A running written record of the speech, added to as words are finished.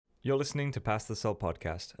You're listening to Pass the Salt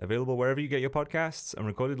podcast, available wherever you get your podcasts and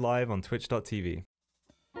recorded live on twitch.tv.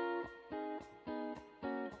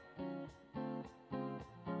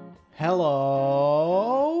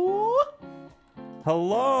 Hello.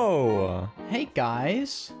 Hello! Hey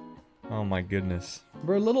guys. Oh my goodness.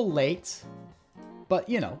 We're a little late, but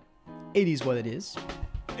you know, it is what it is.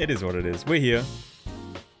 It is what it is. We're here.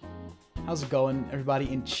 How's it going,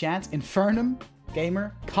 everybody in chat? Infernum,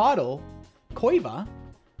 Gamer, Coddle, Koiva,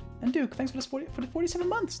 and Duke. Thanks for the 47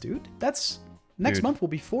 months, dude. That's next Dude. month will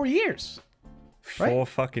be 4 years. Right? Four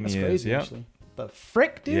fucking That's years, crazy, yeah. actually. The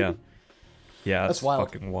frick, dude. Yeah. Yeah, That's that's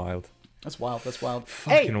wild. fucking wild. That's wild. That's wild.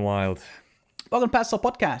 Fucking Hey, wild. welcome to Pastel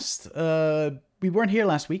Podcast. We weren't here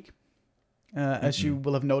last week, as you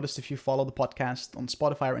will have noticed if you follow the podcast on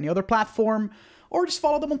Spotify or any other platform, or just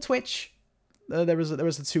follow them on Twitch. There was a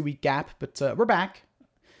 2-week gap, but we're back.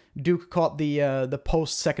 Duke caught the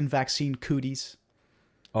post-second vaccine cooties,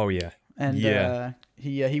 Oh yeah. and Yeah.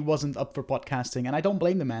 he wasn't up for podcasting, and I don't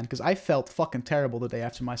blame the man because I felt fucking terrible the day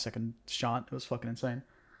after my second shot. It was fucking insane.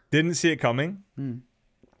 Didn't see it coming.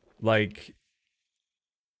 Like,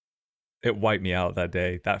 it wiped me out that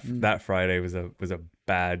day. That Friday was a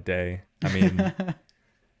bad day. I mean,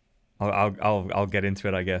 I'll get into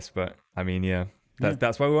it, I guess. But I mean, yeah,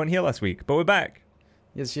 that's why we weren't here last week. But we're back.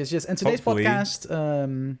 Yes. And today's Hopefully. podcast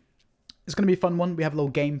is going to be a fun one. We have a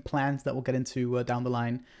little game planned that we'll get into down the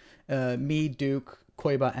line. Me, Duke,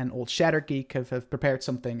 Koiba, and Old Shattergeek have prepared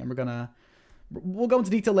something, and we'll go into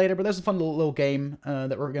detail later. But there's a fun little game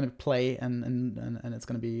that we're going to play, and it's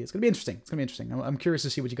going to be interesting. It's going to be interesting. I'm curious to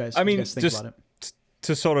see what you guys, think just about it.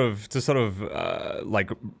 to sort of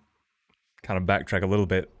like kind of backtrack a little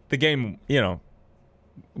bit. The game,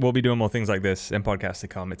 we'll be doing more things like this in podcasts to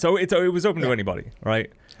come. It was open to anybody,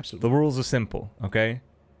 right? Absolutely. The rules are simple, okay?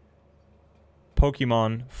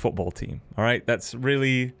 Pokemon football team, all right? That's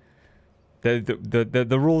really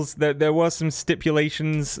the rules. There were some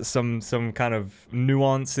stipulations, some kind of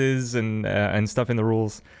nuances and stuff in the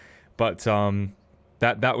rules, but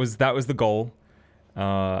that was the goal.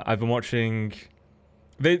 I've been watching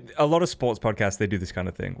a lot of sports podcasts. They do this kind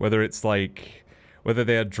of thing, whether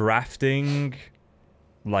they are drafting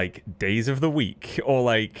like days of the week or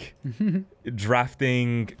like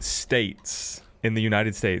drafting states in the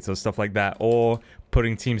United States or stuff like that, or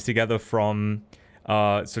putting teams together from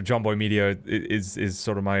so John Boy Media is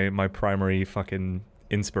sort of my primary fucking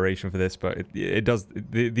inspiration for this, but it does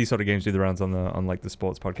these sort of games do the rounds on like the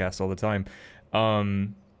sports podcast all the time.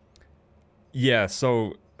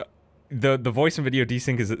 So the voice and video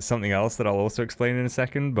desync is something else that I'll also explain in a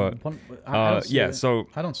second, but I don't see it. so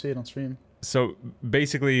I don't see it on stream. So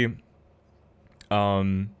basically,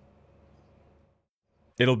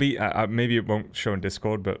 it'll be maybe it won't show in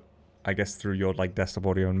Discord, but I guess through your like desktop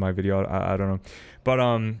audio in my video, I don't know, but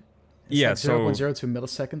It's like so 0.02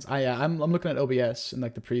 milliseconds. I'm looking at OBS in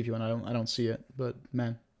like the preview, and I don't see it. But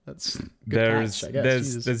man, that's good catch, I guess.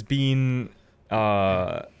 Jesus. there's been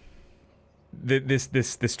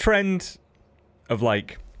this trend of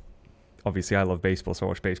like, obviously I love baseball, so I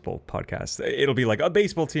watch baseball podcasts. It'll be like a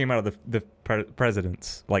baseball team out of the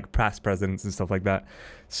presidents, like past presidents and stuff like that.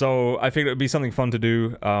 So I figured it would be something fun to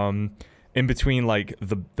do in between like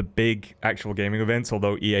the big actual gaming events,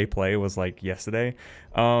 although EA Play was like yesterday.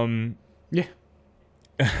 Yeah.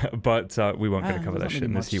 But we won't get to cover that shit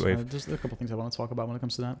in this heat wave. There's a couple things I want to talk about when it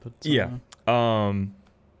comes to that. But Yeah.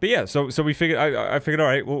 But yeah, so we figured I figured, all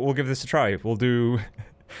right, we'll give this a try. We'll do.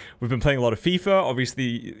 We've been playing a lot of FIFA.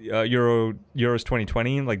 Obviously, Euros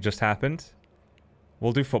 2020 like just happened.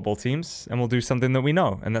 We'll do football teams, and we'll do something that we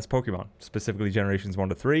know, and that's Pokemon, specifically Generations 1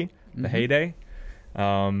 to 3, the heyday.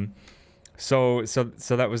 So that's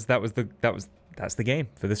the game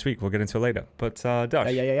for this week. We'll get into it later. But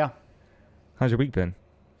Dash, Yeah. how's your week been?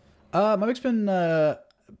 My week's been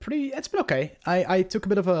it's been okay. I took a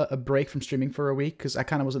bit of a break from streaming for a week because I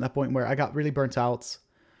kind of was at that point where I got really burnt out.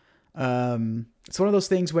 It's one of those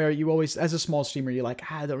things where you always, as a small streamer, you're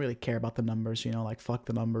like, I don't really care about the numbers, like fuck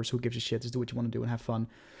the numbers, who gives a shit, just do what you want to do and have fun.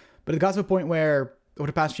 But it got to a point where over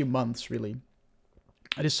the past few months, really,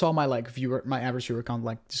 I just saw my average viewer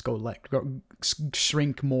count just go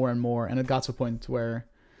shrink more and more, and it got to a point where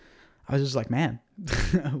I was just like, man,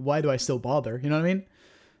 why do I still bother? You know what I mean?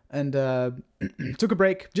 And took a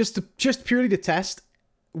break just purely to test,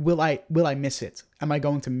 will I miss it? Am I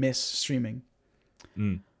going to miss streaming?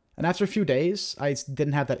 And after a few days, I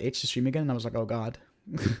didn't have that itch to stream again, and I was like, oh god,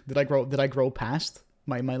 did I grow past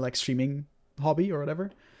my like streaming hobby or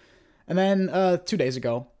whatever? And then 2 days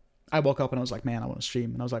ago, I woke up and I was like, man, I want to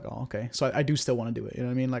stream. And I was like, oh, okay. So I do still want to do it. You know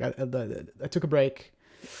what I mean? Like I took a break,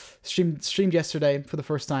 streamed yesterday for the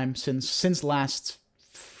first time since last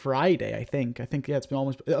Friday, I think. Yeah, it's been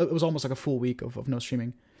almost. It was almost like a full week of no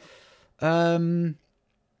streaming. And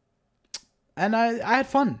I had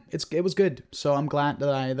fun. It was good. So I'm glad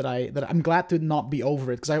that I'm glad to not be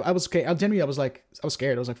over it, because I was scared. Genuinely, I was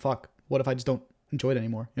scared. I was like, fuck, what if I just don't enjoy it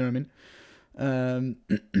anymore? You know what I mean?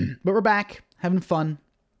 But we're back having fun.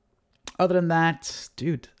 Other than that,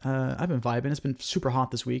 dude, I've been vibing. It's been super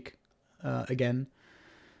hot this week, again.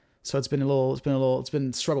 So it's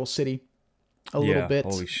been struggle city, a little bit.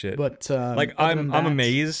 Holy shit! But like I'm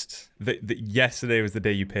amazed that yesterday was the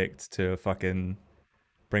day you picked to fucking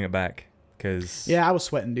bring it back. Cause yeah, I was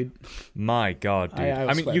sweating, dude. My God, dude. I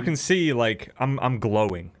mean, sweating. You can see like I'm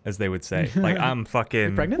glowing, as they would say. Like I'm fucking.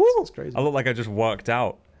 You're pregnant? That's crazy. I look like I just worked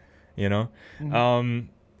out. You know,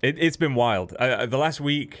 it's been wild. The last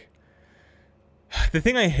week. The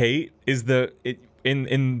thing I hate is that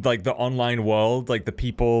in like the online world, like the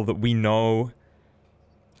people that we know,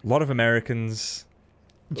 a lot of Americans,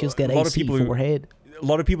 just get a lot of people forehead. A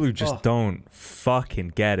lot of people who just don't fucking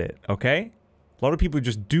get it. Okay, a lot of people who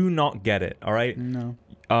just do not get it. All right. No.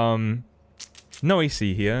 No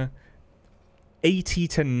AC here. 80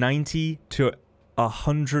 to 90 to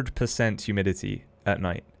 100% humidity at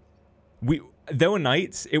night. There were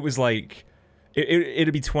nights it was like.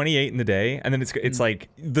 It'd be 28 in the day, and then it's like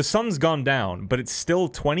the sun's gone down, but it's still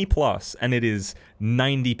 20 plus, and it is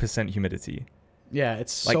 90% humidity. Yeah,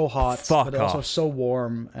 it's like, so hot, but off. also so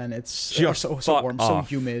warm, and it's so warm, so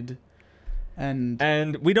humid,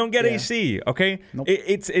 and we don't get AC. Okay, nope.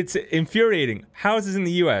 It's infuriating. Houses in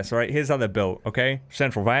the U.S. right? Here's how they're built. Okay,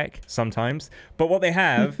 central vac sometimes, but what they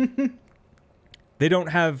have, they don't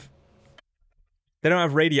have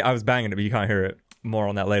radiators. I was banging it, but you can't hear it. More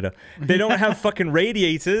on that later. They don't have fucking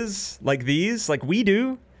radiators like these, like we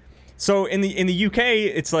do. So in the UK,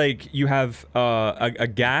 it's like you have a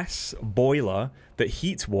gas boiler that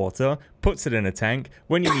heats water, puts it in a tank.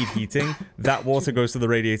 When you need heating, that water goes to the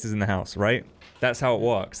radiators in the house, right? That's how it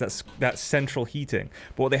works. That's central heating.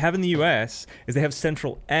 But what they have in the US is they have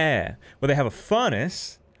central air, where they have a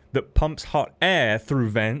furnace that pumps hot air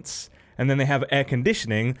through vents. And then they have air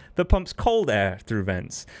conditioning that pumps cold air through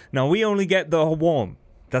vents. Now, we only get the warm.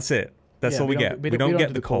 That's it. That's all we get. We don't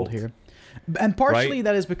get the cold here. And partially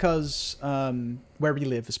that is because where we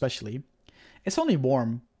live, especially, it's only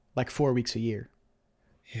warm like 4 weeks a year.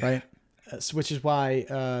 Yeah. Right? Which is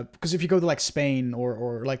why, because if you go to like Spain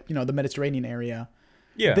or like, you know, the Mediterranean area,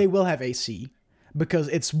 they will have AC. Because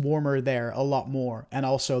it's warmer there a lot more. And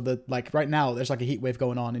also, like right now, there's like a heat wave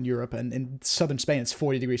going on in Europe. And in southern Spain, it's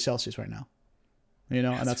 40 degrees Celsius right now. You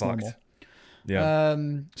know, and that's normal. Yeah.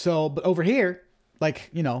 So, but over here, like,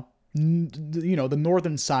 you know, the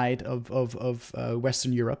northern side of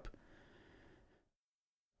Western Europe,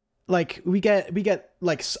 like we get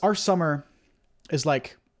like our summer is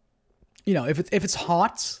like, you know, if it's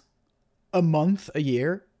hot a month a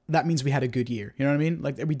year, that means we had a good year. You know what I mean?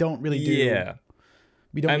 Like we don't really do. Yeah.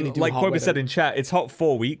 We don't really do like hot Kobe weather. said in chat, it's hot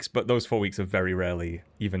 4 weeks, but those 4 weeks are very rarely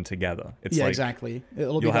even together. It's yeah, like, exactly.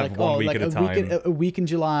 It'll be you'll like have 1 week at a time. a week in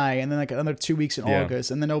July, and then like another 2 weeks in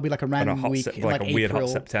August, and then it'll be like a random week in like a April. weird hot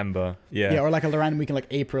September. Yeah. Yeah, or like a random week in like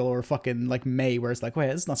April or fucking like May, where it's like, wait,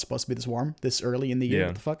 it's not supposed to be this warm this early in the year. Yeah.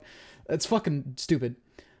 What the fuck? It's fucking stupid.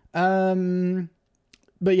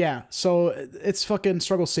 But yeah, so it's fucking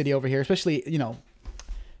struggle city over here, especially, you know,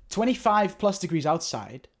 25 plus degrees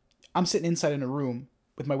outside. I'm sitting inside in a room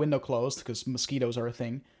with my window closed because mosquitoes are a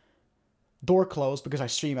thing. Door closed because I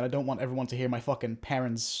stream and I don't want everyone to hear my fucking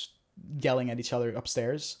parents yelling at each other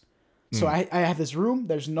upstairs. So I have this room.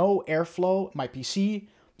 There's no airflow. My PC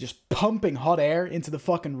just pumping hot air into the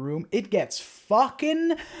fucking room. It gets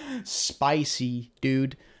fucking spicy,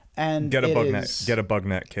 dude. And get a bug net. Get a bug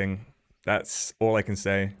net, King. That's all I can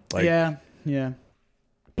say. Like, yeah.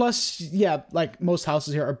 Plus, yeah, like most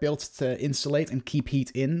houses here are built to insulate and keep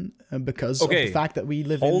heat in because of the fact that we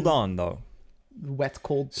live Hold on, though. Wet,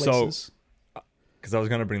 cold places. So, because I was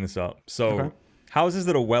going to bring this up. So, houses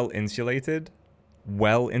that are well insulated,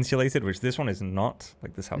 which this one is not.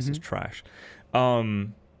 Like, this house is trash.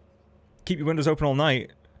 Keep your windows open all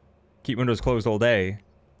night. Keep windows closed all day.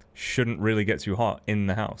 Shouldn't really get too hot in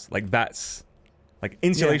the house. Like, that's... Like,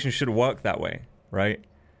 insulation should work that way, right?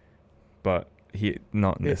 But...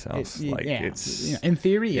 not in this house. It's you know, in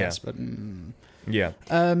theory, yes, but yeah.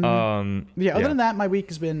 Other than that, my week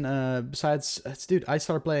has been besides, dude, I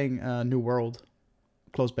started playing New World,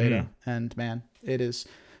 closed beta, and man, it is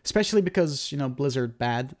especially because, you know, Blizzard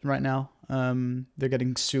bad right now. They're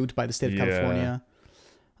getting sued by the state of California.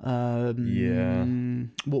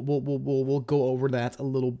 We'll go over that a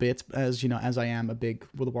little bit, as you know, as I am a big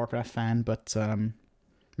World of Warcraft fan, but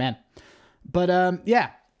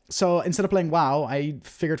yeah. So instead of playing WoW, I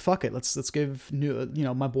figured, fuck it, let's give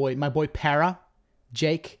my boy Para,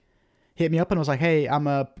 Jake, hit me up and was like, hey, I'm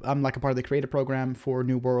like a part of the creator program for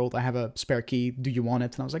New World. I have a spare key. Do you want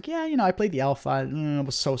it? And I was like, yeah, I played the alpha. It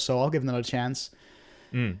was so. I'll give it another chance.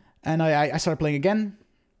 And I started playing again.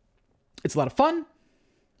 It's a lot of fun.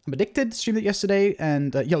 I'm addicted. Streamed it yesterday,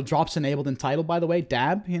 and drops enabled in title, by the way.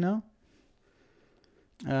 Dab,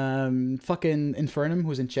 fucking Infernum,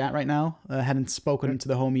 who's in chat right now, hadn't spoken to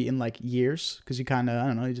the homie in like years because he kind of, I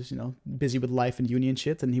don't know, he just busy with life and uni and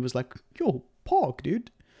shit. And he was like, "Yo, Pog,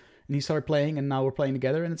 dude," and he started playing, and now we're playing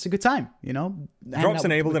together, and it's a good time, Drops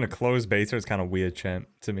enabled in a closed beta is kind of weird, champ,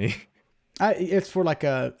 to me. It's for like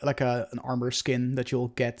an armor skin that you'll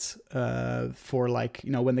get for like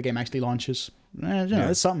when the game actually launches.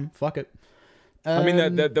 It's something. Fuck it. I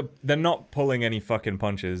mean, they're not pulling any fucking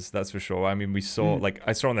punches, that's for sure. I mean, we saw,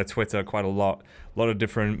 I saw on their Twitter quite a lot of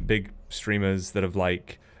different big streamers that have,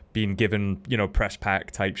 like, been given, press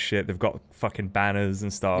pack type shit. They've got fucking banners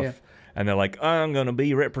and stuff. Yeah. And they're like, I'm going to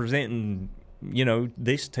be representing,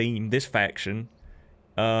 this team, this faction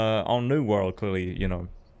on New World, clearly,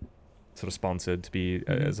 sort of sponsored to be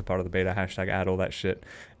as a part of the beta, hashtag ad, all that shit.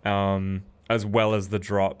 As well as the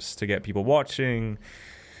drops to get people watching.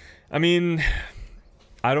 I mean,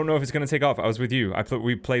 I don't know if it's going to take off. I was with you.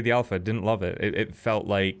 We played the alpha, didn't love it. It felt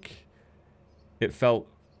like... It felt...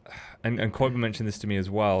 And Koiba mentioned this to me as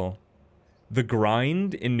well. The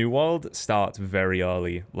grind in New World starts very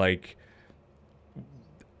early. Like,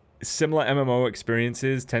 similar MMO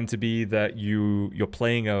experiences tend to be that you're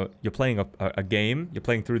playing a game, you're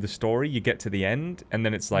playing through the story, you get to the end, and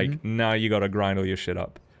then it's like, now you got to grind all your shit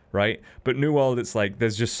up. Right? But New World, it's like,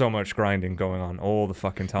 there's just so much grinding going on all the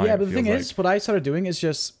fucking time. Yeah, but the thing is, what I started doing is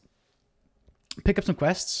just pick up some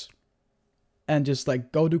quests and just,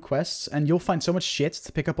 like, go do quests, and you'll find so much shit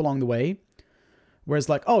to pick up along the way. Whereas,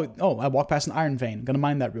 like, oh, I walk past an iron vein, gonna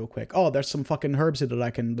mine that real quick. Oh, there's some fucking herbs here that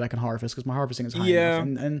I can harvest, because my harvesting is high enough.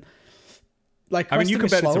 And like, I mean, you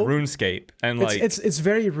compare it to RuneScape, and, like... It's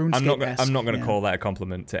very RuneScape-esque. I'm not gonna call that a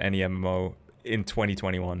compliment to any MMO in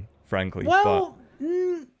 2021, frankly. Well...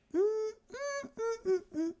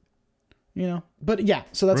 but yeah,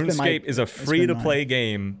 so that's been my... RuneScape is a free-to-play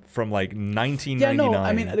game from, like, 1999. Yeah, no,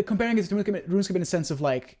 I mean, comparing it to RuneScape in the sense of,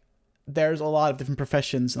 like, there's a lot of different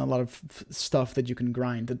professions and a lot of stuff that you can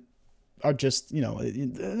grind that are just,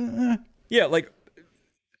 Yeah, like,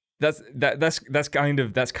 that's kind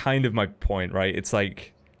of my point, right? It's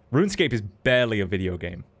like, RuneScape is barely a video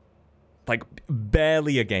game. Like,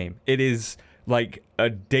 barely a game. It is, like, a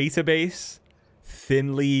database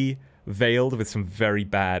thinly veiled with some very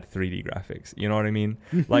bad 3D graphics. You know what I mean?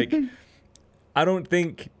 Like, I don't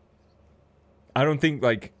think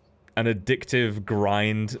like an addictive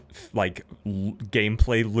grind, like,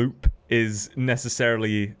 gameplay loop is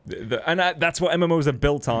necessarily that's what MMOs are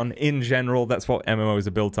built on in general. That's what MMOs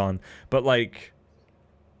are built on. But, like,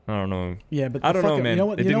 I don't know. Yeah, but I don't know, man.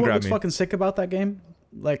 You know what looks fucking sick about that game?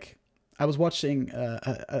 Like, I was watching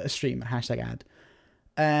a stream, hashtag ad.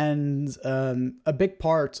 And a big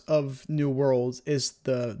part of New World is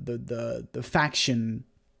the faction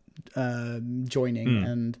joining.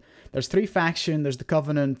 And there's 3 factions. There's the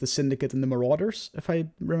Covenant, the Syndicate, and the Marauders, if I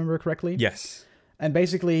remember correctly. Yes. And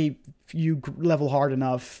basically, if you level hard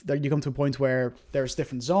enough, you come to a point where there's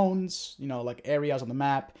different zones, like areas on the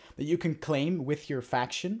map that you can claim with your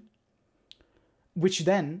faction, which you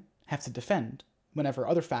then have to defend whenever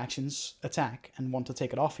other factions attack and want to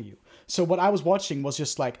take it off of you. So what I was watching was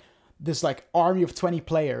just like this like army of 20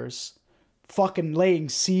 players fucking laying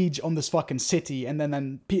siege on this fucking city, and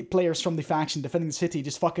then players from the faction defending the city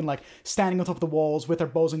just fucking like standing on top of the walls with their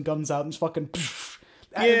bows and guns out and just fucking...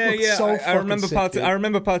 Yeah. So I remember I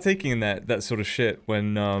remember partaking in that sort of shit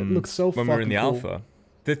when when we were in the alpha.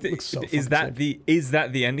 Is that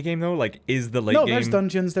the end game though? Like, is the late game? No, there's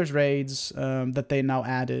dungeons, there's raids that they now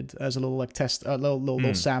added as a little like test, a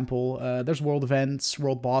little sample. There's world events,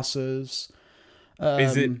 world bosses.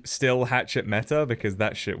 Is it still Hatchet meta? Because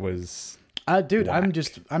that shit was. Dude, whack.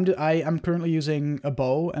 I'm currently using a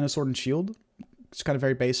bow and a sword and shield. It's kind of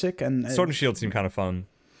very basic, and sword and shield seem kind of fun.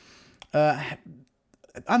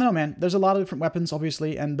 I don't know, man. There's a lot of different weapons,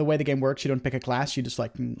 obviously, and the way the game works, you don't pick a class. You just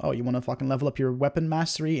like, oh, you want to fucking level up your weapon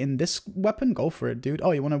mastery in this weapon? Go for it, dude.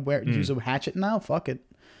 Oh, you want to use a hatchet now? Fuck it.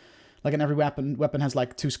 Like, in every weapon has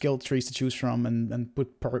like 2 skill trees to choose from, and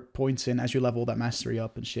put points in as you level that mastery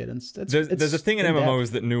up and shit. And there's a thing in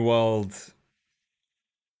MMOs that New World.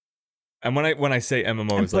 And when I say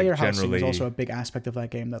MMOs, like, generally, is also a big aspect of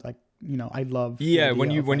that game that, like, I love. Yeah,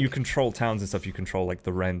 when you control towns and stuff, you control like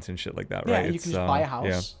the rent and shit like that, right? Yeah, and you can just buy a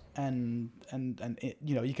house, and it,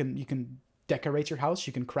 you can decorate your house.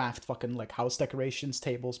 You can craft fucking like house decorations,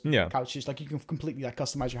 tables, Yeah. couches. Like you can completely like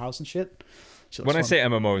customize your house and shit. So When I it's say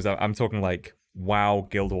MMOs, I'm talking like WoW,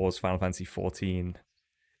 Guild Wars, Final Fantasy 14,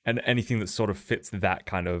 and anything that sort of fits that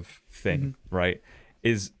kind of thing, right?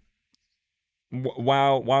 Is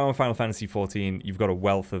WoW and Final Fantasy 14, you've got a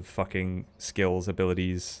wealth of fucking skills,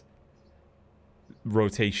 abilities,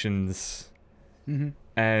 rotations,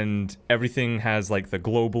 and everything has like the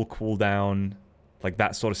global cooldown, like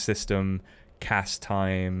that sort of system, cast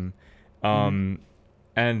time,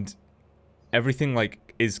 and everything like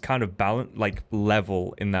is kind of balanced, like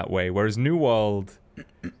level in that way. Whereas New World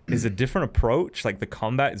is a different approach. Like the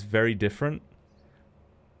combat is very different,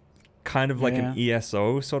 kind of like an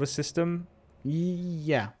ESO sort of system.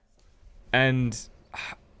 Yeah. And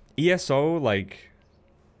ESO, like,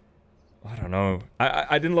 I don't know.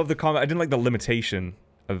 I didn't love the combat. I didn't like the limitation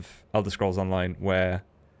of Elder Scrolls Online, where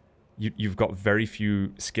you've got very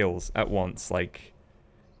few skills at once, like,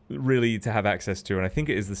 really to have access to. And I think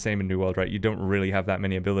it is the same in New World, right? You don't really have that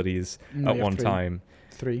many abilities at one time.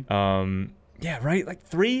 Three. Yeah, right? Like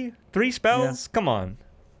three spells? Yeah. Come on.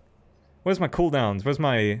 Where's my cooldowns? Where's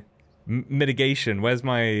my mitigation? Where's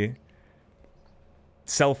my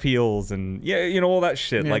self heals and all that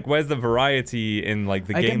shit? Like, where's the variety in like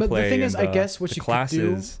the gameplay? But the thing is, I guess what you could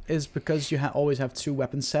do is because you always have 2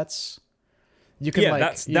 weapon sets. You can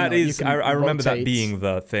I remember that being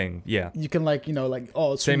the thing. Yeah. You can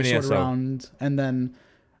swing your sword around and then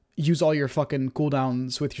use all your fucking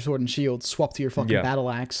cooldowns with your sword and shield, swap to your fucking battle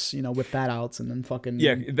axe, whip that out and then fucking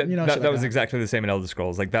that was exactly the same in Elder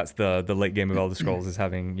Scrolls. Like that's the late game of Elder Scrolls is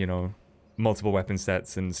having, multiple weapon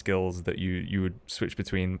sets and skills that you would switch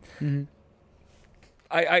between.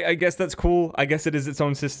 I guess that's cool. I guess it is its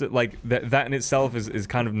own system. Like that in itself is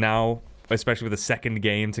kind of now, especially with a second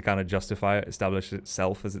game to kind of justify it, establish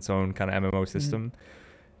itself as its own kind of MMO system.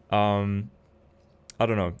 I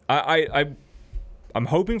don't know. I'm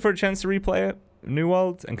hoping for a chance to replay it, New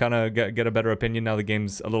World, and kind of get a better opinion now the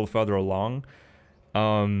game's a little further along.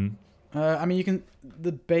 I mean,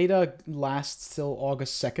 the beta lasts till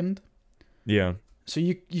August 2nd. Yeah. So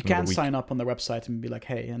you can sign up on their website and be like,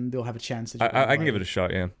 hey, and they'll have a chance. I can give it a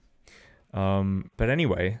shot, yeah. But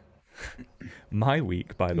anyway, my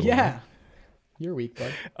week, by the way. Yeah. Your week,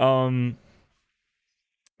 bud.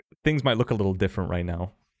 Things might look a little different right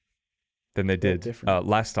now than they did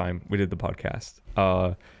last time we did the podcast.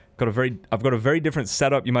 I've got a very different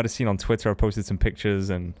setup. You might have seen on Twitter. I posted some pictures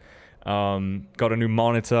and got a new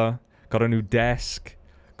monitor, got a new desk,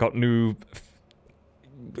 got new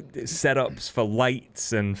setups for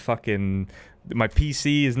lights and fucking. My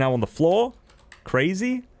PC is now on the floor.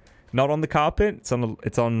 Crazy, not on the carpet.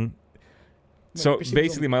 It's on. So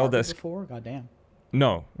basically, my old desk. God damn.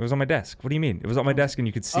 No, it was on my desk. What do you mean? It was on my desk, and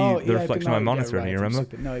you could see the reflection of my monitor. Right. You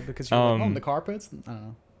remember? No, because you're on the carpet. I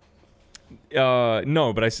don't know.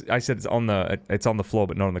 No, but I said it's on the floor,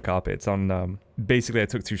 but not on the carpet. It's on. Basically, I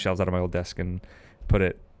took 2 shelves out of my old desk and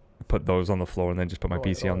put those on the floor, and then just put my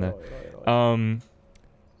PC on there.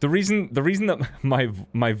 The reason that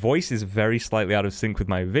my voice is very slightly out of sync with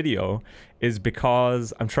my video is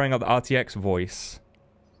because I'm trying out the RTX voice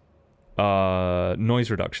noise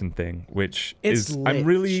reduction thing, which it's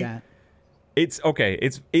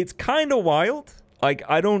it's kind of wild. Like,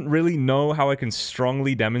 I don't really know how I can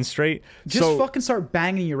strongly demonstrate. Just fucking start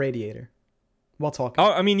banging your radiator while talking.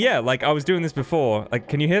 Oh, I mean, yeah, like I was doing this before. Like,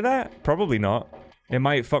 can you hear that? Probably not. It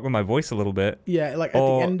might fuck with my voice a little bit. Yeah, like at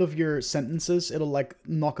the end of your sentences, it'll like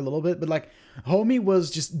knock a little bit. But like, homie was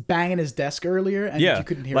just banging his desk earlier, and you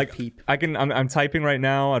couldn't hear a peep. I'm typing right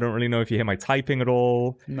now. I don't really know if you hear my typing at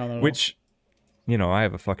all. No. Which, I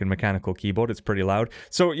have a fucking mechanical keyboard. It's pretty loud.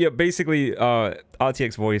 So yeah, basically,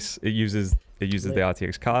 RTX voice it uses the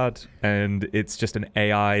RTX card, and it's just an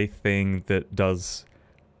AI thing that does.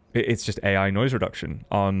 It's just AI noise reduction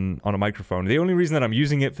on a microphone. The only reason that I'm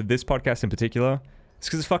using it for this podcast in particular. It's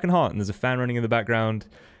because it's fucking hot and there's a fan running in the background.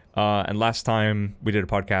 And last time we did a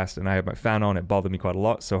podcast and I had my fan on, it bothered me quite a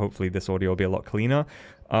lot. So hopefully this audio will be a lot cleaner.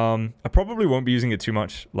 I probably won't be using it too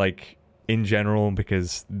much, like in general,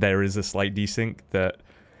 because there is a slight desync that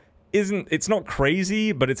it's not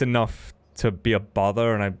crazy, but it's enough to be a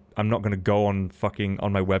bother. And I'm not going to go on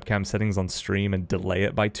my webcam settings on stream and delay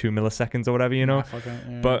it by 2 milliseconds or whatever,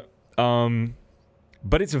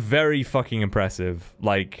 But it's very fucking impressive.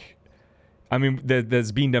 Like, I mean,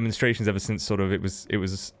 there's been demonstrations ever since sort of it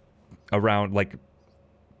was around, like,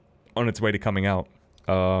 on its way to coming out.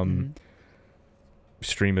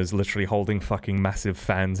 Streamers literally holding fucking massive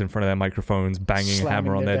fans in front of their microphones, banging a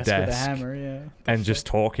hammer on their desk, and just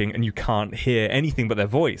talking, and you can't hear anything but their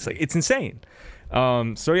voice. Like, it's insane.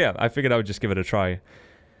 So yeah, I figured I would just give it a try.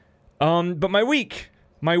 But my week.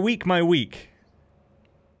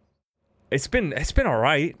 It's been all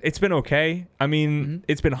right. It's been okay. I mean,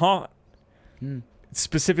 it's been hot.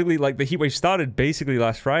 Specifically, like the heat wave started basically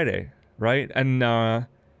last Friday, right? And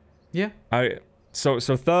Yeah. So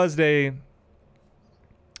Thursday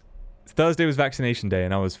was vaccination day,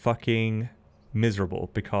 and I was fucking miserable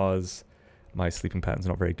because my sleeping pattern's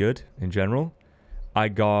not very good in general. I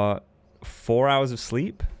got 4 hours of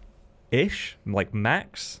sleep ish, like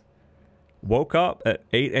max. Woke up at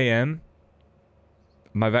 8 a.m.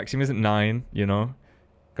 My vaccine was at 9, you know.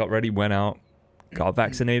 Got ready, went out, got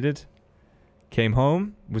vaccinated, came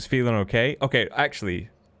home, was feeling okay. Okay, actually,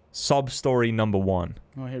 sob story number 1.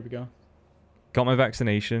 Oh, here we go. Got my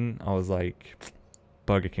vaccination. I was like,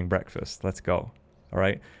 Burger King breakfast. Let's go. All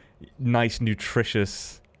right. Nice,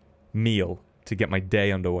 nutritious meal to get my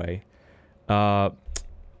day underway.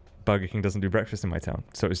 Burger King doesn't do breakfast in my town,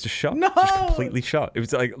 so it was just shut. No! Just completely shut. It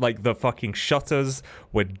was like the fucking shutters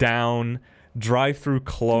were down, drive-through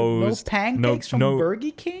closed. No pancakes from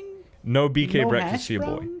Burger King? No BK No breakfast for your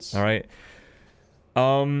boy. browns? All right.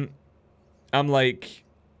 I'm like,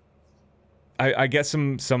 I get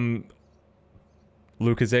some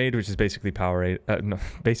Lucozade, which is basically Powerade, no,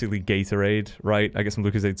 basically Gatorade, right? I get some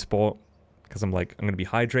Lucozade Sport because I'm like, I'm gonna be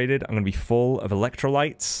hydrated. I'm gonna be full of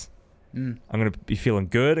electrolytes. I'm gonna be feeling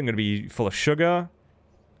good. I'm gonna be full of sugar.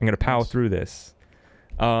 I'm gonna power through this.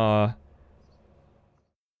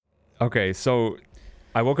 Okay, so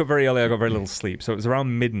I woke up very early. I got very little sleep, so it was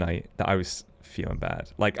around midnight that I was feeling bad.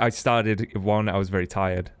 Like I started I was very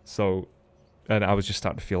tired, and I was just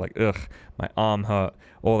starting to feel like, ugh, my arm hurt,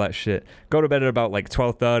 all that shit. Go to bed at about like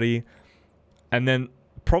 12:30, and then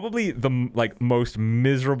probably the most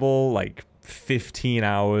miserable 15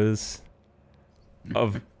 hours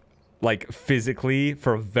of physically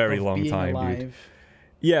for a very long time, dude.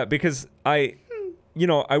 Yeah, because I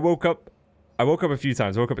woke up a few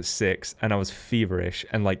times. I woke up at 6 and I was feverish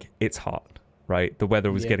and it's hot, right? The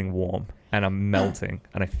weather was getting warm and I'm melting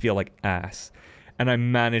and I feel like ass. And I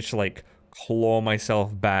managed to claw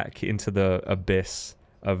myself back into the abyss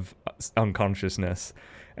of unconsciousness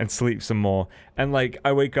and sleep some more. And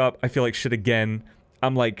I wake up, I feel like shit again.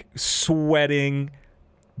 I'm sweating.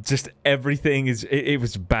 Just everything it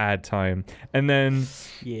was bad time. And then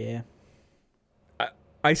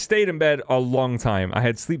I stayed in bed a long time. I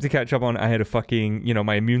had sleep to catch up on. I had a fucking,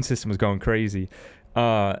 my immune system was going crazy.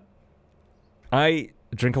 I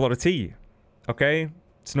drink a lot of tea. Okay?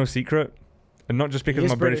 It's no secret. And not just because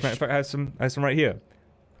I'm a British man. In fact, I have some right here.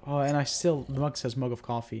 Oh, and the mug says mug of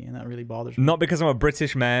coffee, and that really bothers me. Not because I'm a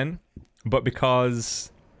British man, but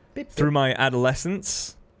because through my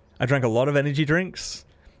adolescence, I drank a lot of energy drinks.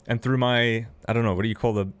 And through my, I don't know, what do you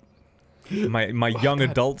call my young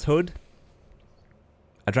adulthood,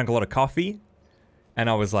 I drank a lot of coffee. And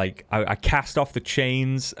I was I cast off the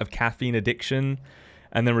chains of caffeine addiction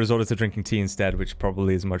and then resorted to drinking tea instead, which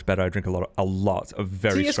probably is much better. I drink a lot of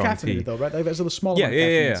very strong tea. Tea is caffeinated though, right? There's a small amount of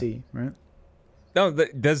caffeine in tea, right? No,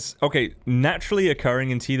 naturally occurring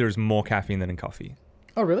in tea, there's more caffeine than in coffee.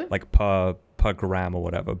 Oh, really? Per gram or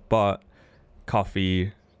whatever. But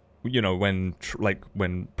coffee, when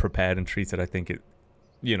prepared and treated, I think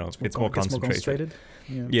it's more concentrated.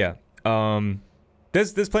 Yeah.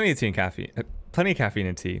 There's plenty of tea and caffeine. Plenty of caffeine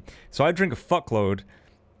in tea. So I drink a fuckload.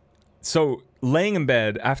 So laying in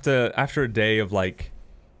bed after a day of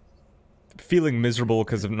feeling miserable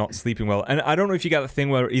because of not sleeping well, and I don't know if you got the thing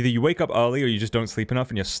where either you wake up early or you just don't sleep enough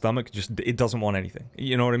and your stomach it doesn't want anything.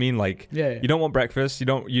 You know what I mean? You don't want breakfast. You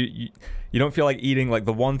don't feel like eating.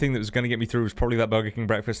 The one thing that was going to get me through was probably that Burger King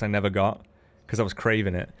breakfast I never got because I was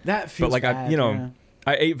craving it. That feels bad,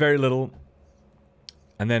 I ate very little,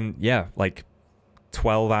 and then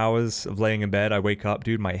 12 hours of laying in bed. I wake up,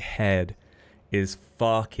 dude. My head is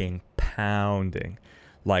fucking pounding.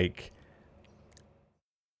 My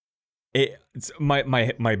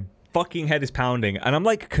fucking head is pounding, and I'm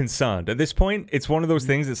concerned at this point. It's one of those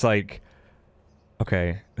things. It's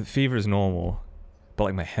okay, the fever is normal,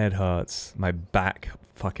 but my head hurts, my back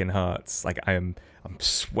fucking hurts. I'm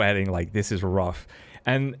sweating. This is rough,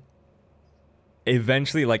 and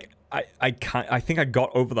eventually, I think I got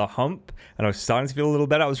over the hump, and I was starting to feel a little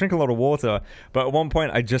better. I was drinking a lot of water, but at one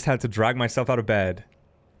point I just had to drag myself out of bed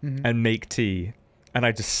and make tea, and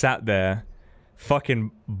I just sat there,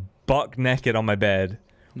 fucking buck naked on my bed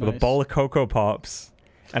with a bowl of Cocoa Pops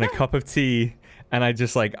and a cup of tea, and I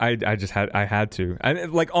just I had to,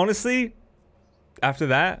 and honestly, after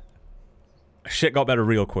that, shit got better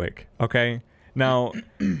real quick. Okay, now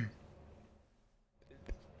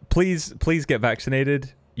please get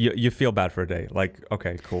vaccinated. You feel bad for a day.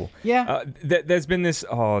 Okay, cool. Yeah. There's been this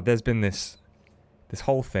whole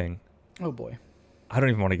thing Oh boy. I don't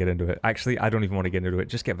even want to get into it. Actually, I don't even want to get into it.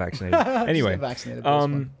 Just get vaccinated. Anyway, Just get vaccinated, but it's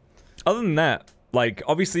fun. other than that, like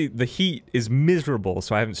obviously the heat is miserable,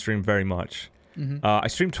 so I haven't streamed very much. I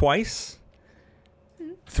streamed twice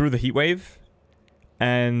through the heat wave,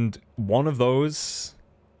 and one of those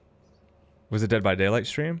was a Dead by Daylight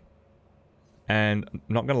stream. And I'm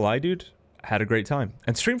not gonna lie, dude, I had a great time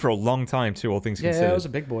and streamed for a long time too. All things considered. Yeah, it was a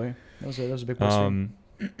big boy. That was a big boy stream.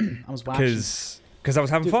 I was watching. Because I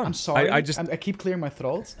was having fun. I'm sorry. I keep clearing my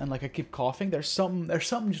throat and like I keep coughing. There's something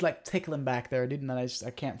just like tickling back there, dude, and I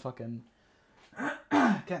can't fucking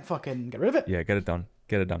get rid of it. Yeah, get it done.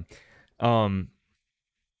 Get it done.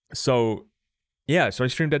 So I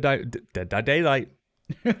streamed Dead by Daylight.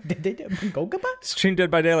 Streamed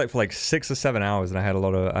Dead by Daylight for like 6 or 7 hours, and I had a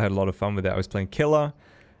lot of fun with it. I was playing Killer,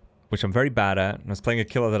 which I'm very bad at, and I was playing a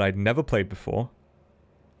Killer that I'd never played before.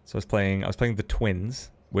 So I was playing the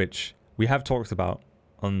Twins, which we have talked about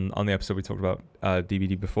on the episode we talked about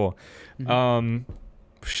DBD before.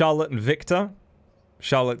 Charlotte and Victor.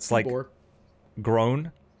 Charlotte's like Bibor.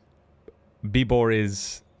 Grown. Bibor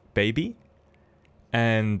is baby.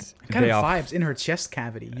 And Kind they of are vibes in her chest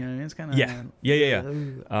cavity. You know, it's kind of yeah.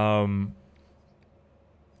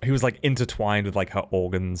 He was like intertwined with like her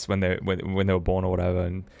organs when they were born or whatever,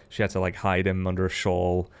 and she had to like hide him under a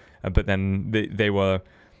shawl. But then they were.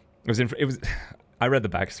 It was. I read the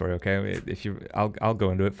backstory. Okay, I'll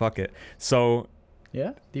go into it. Fuck it. So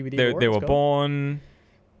yeah, DVD. They were born,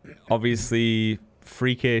 obviously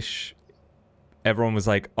freakish. Everyone was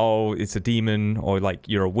like, "Oh, it's a demon," or like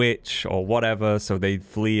you're a witch, or whatever. So they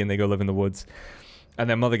flee and they go live in the woods, and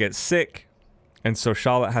their mother gets sick, and so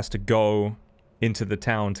Charlotte has to go into the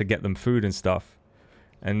town to get them food and stuff,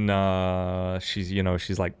 and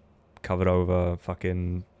she's like covered over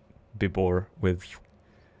fucking Bibor with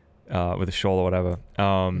a shawl or whatever.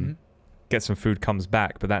 Gets some food, comes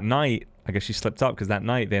back, but that night, I guess she slipped up because that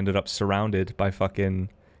night they ended up surrounded by fucking,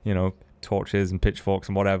 torches and pitchforks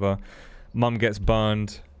and whatever. Mum gets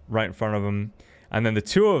burned right in front of them, and then the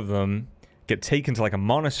two of them get taken to like a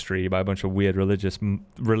monastery by a bunch of weird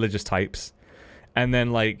religious types, and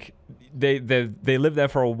then like they live there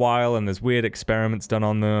for a while, and there's weird experiments done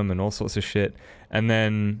on them and all sorts of shit, and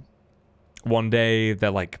then one day they're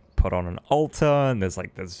like put on an altar, and there's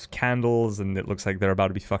candles, and it looks like they're about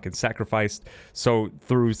to be fucking sacrificed. So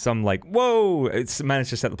through some like, whoa, it's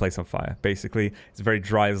managed to set the place on fire. Basically, it's very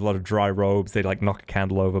dry. There's a lot of dry robes. They like knock a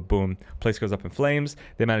candle over, boom, place goes up in flames.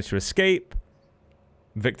 They manage to escape.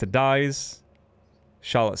 Victor dies.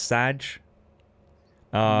 Charlotte's Sag.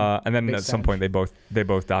 And then at some point they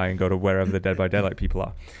both die and go to wherever the Dead by Daylight people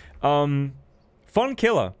are. Fun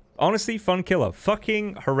killer. Honestly, fun killer.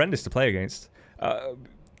 Fucking horrendous to play against.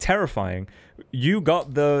 Terrifying. You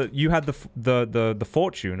had the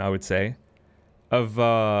fortune, I would say,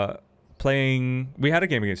 of playing. We had a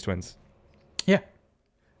game against Twins. Yeah.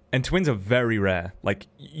 And Twins are very rare. Like,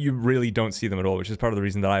 you really don't see them at all, which is part of the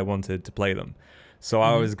reason that I wanted to play them. So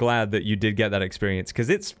I was glad that you did get that experience, because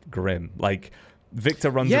it's grim. Like, Victor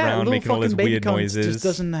runs around making all his weird noises. Just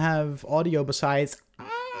doesn't have audio besides.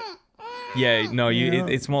 Yeah, no,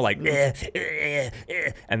 it's more like, and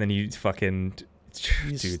then you fucking.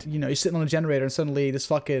 Dude. You're sitting on a generator and suddenly this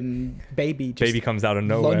fucking baby comes out of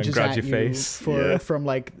nowhere and grabs your face from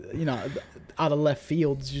like out of left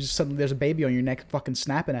field. Just suddenly there's a baby on your neck fucking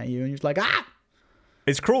snapping at you, and you're just like, ah.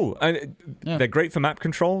 It's cruel. They're great for map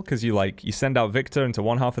control, because you send out Victor into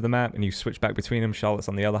one half of the map and you switch back between them. Charlotte's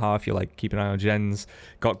on the other half. You like keep an eye on gens.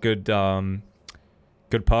 Got good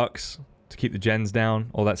perks to keep the gens down.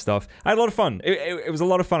 All that stuff. I had a lot of fun. It was a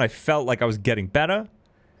lot of fun. I felt like I was getting better.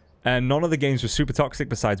 And none of the games were super toxic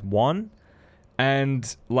besides one.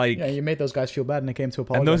 And like, yeah, you made those guys feel bad, and they came to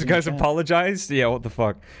apologize. And those guys apologized. Yeah, what the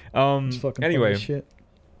fuck. Anyway, shit.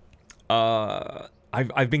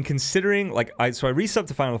 I've been considering I resubbed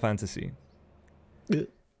to Final Fantasy. I'm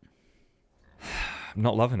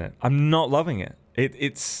not loving it. I'm not loving it.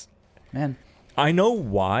 It's man. I know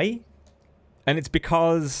why, and it's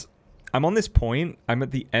because I'm on this point. I'm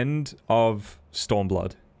at the end of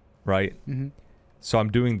Stormblood, right? Mm-hmm. So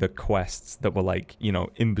I'm doing the quests that were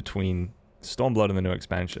in between Stormblood and the new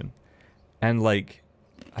expansion. And I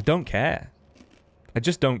don't care. I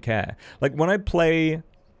just don't care. Like when I play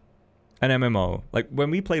an MMO, like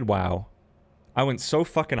when we played WoW, I went so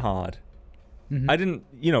fucking hard. Mm-hmm. I didn't,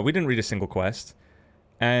 we didn't read a single quest.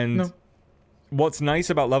 And what's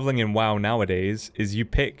nice about leveling in WoW nowadays is you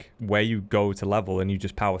pick where you go to level and you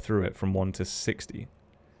just power through it from 1 to 60.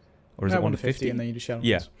 Or is it 1 to 50? And then you just shadow.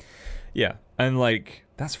 Yeah. And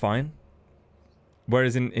that's fine.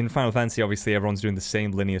 Whereas in Final Fantasy, obviously everyone's doing the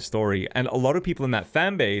same linear story, and a lot of people in that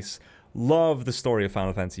fan base love the story of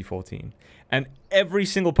Final Fantasy 14. And every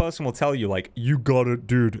single person will tell you, like, you gotta,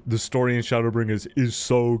 dude, the story in Shadowbringers is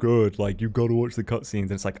so good. Like, you gotta watch the cutscenes.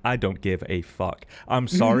 And it's like, I don't give a fuck. I'm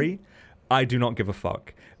sorry. I do not give a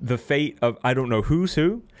fuck. The fate of, I don't know who's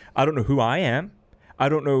who. I don't know who I am. I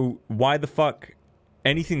don't know why the fuck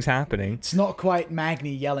anything's happening. It's not quite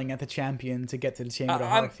Magni yelling at the champion to get to the Chamber of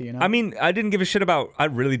Hearth, you know? I mean, I didn't give a shit about... I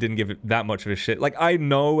really didn't give it that much of a shit. Like, I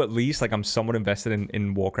know at least, like, I'm somewhat invested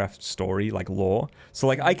in Warcraft story, like, lore. So,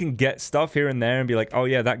 like, I can get stuff here and there and be like, oh,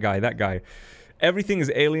 yeah, that guy. Everything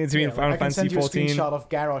is alien to me in Final Fantasy 14. I can send you a screenshot of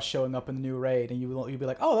Garrosh showing up in the new raid, and you'll be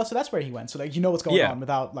like, oh, that's where he went. So, like, you know what's going on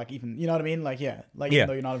without, like, even... You know what I mean? Like, yeah. Like, even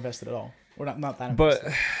though you're not invested at all. Or not that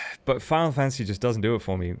invested. But Final Fantasy just doesn't do it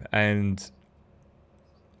for me. And...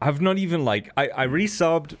 I've not even, like, I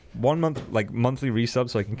resubbed 1 month, like, monthly resub,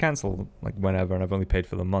 so I can cancel, like, whenever, and I've only paid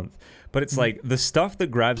for the month. But it's like, the stuff that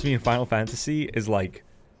grabs me in Final Fantasy is, like,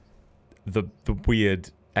 the weird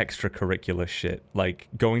extracurricular shit. Like,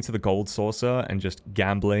 going to the Gold Saucer and just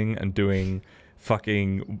gambling and doing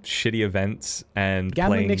fucking shitty events and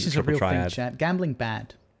gambling playing is a real Triad. thing, chat. Gambling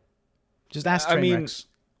bad. Just ask Trainwrecks.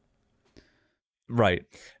 Right.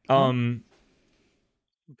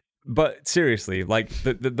 But seriously, like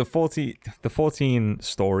the 14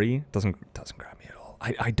 story doesn't grab me at all.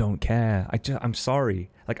 I don't care. I'm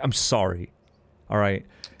sorry. Like, I'm sorry. All right,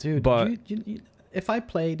 dude. But if I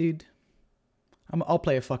play, dude, I'll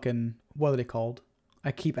play a fucking, what are they called?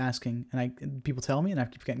 I keep asking, and people tell me, and I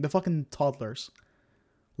keep forgetting. The fucking toddlers.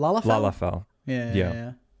 Lalafell. Lalafell.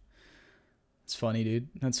 Yeah. It's funny, dude.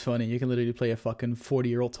 That's funny. You can literally play a fucking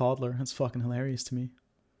 40-year-old toddler. That's fucking hilarious to me.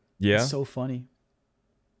 Yeah. It's so funny.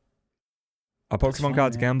 Are Pokemon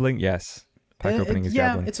cards gambling? Yes. Pack opening is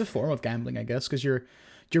gambling. Yeah, it's a form of gambling, I guess, because you're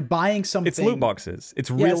buying something. It's loot boxes. It's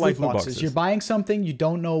real life loot boxes. You're buying something, you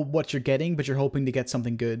don't know what you're getting, but you're hoping to get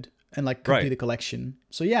something good and, like, complete a collection.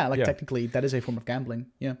 So yeah, like, technically that is a form of gambling.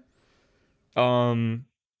 Yeah.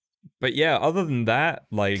 But yeah, other than that,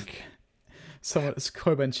 like, someone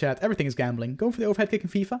Scorba in chat, everything is gambling. Going for the overhead kick in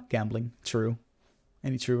FIFA? Gambling. True.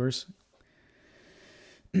 Any truers?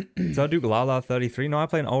 Zaduke Lala 33? No, I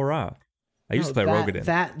play an Aura. I used to play Rogadin.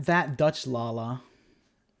 That Dutch Lala.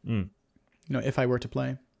 You know, if I were to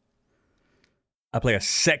play. I play a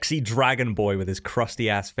sexy dragon boy with his crusty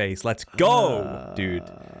ass face. Let's go, dude.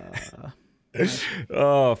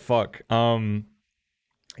 Oh fuck.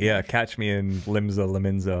 Yeah, catch me in Limsa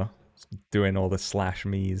Liminza doing all the slash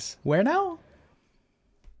me's. Where now?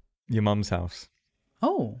 Your mum's house.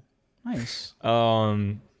 Oh, nice.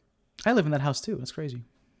 I live in that house too. That's crazy.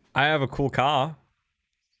 I have a cool car.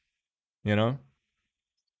 You know?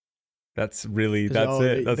 That's really, it.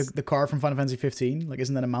 That's the car from Final Fantasy 15. Like,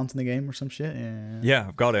 isn't that a mount in the game or some shit? Yeah,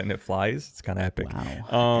 I've got it and it flies. It's kind of epic.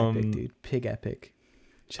 Wow. Epic, dude. Pig epic.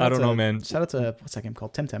 I don't know, man. Shout out to, what's that game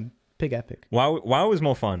called? Temtem. Pig epic. WoW is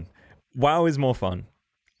more fun. WoW is more fun.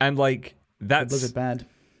 And, like, that's... Blizzard bad.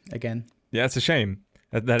 Again. Yeah, it's a shame.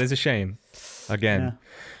 That is a shame. Again.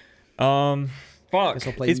 Yeah. Fuck.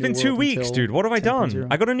 It's been 2 weeks, dude. What have I done?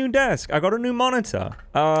 I got a new desk. I got a new monitor.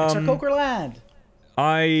 Coker Lad.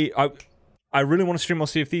 I really want to stream more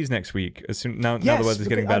Sea of Thieves next week. Now the weather's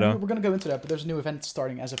getting better. We're going to go into that, but there's a new event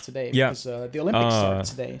starting as of today. Yeah. Because the Olympics start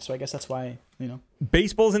today, so I guess that's why, you know.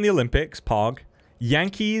 Baseball's in the Olympics, Pog.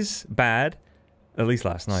 Yankees, bad. At least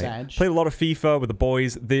last night. Sag. Played a lot of FIFA with the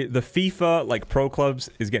boys. The FIFA, like, pro clubs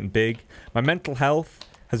is getting big. My mental health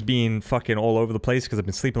has been fucking all over the place because I've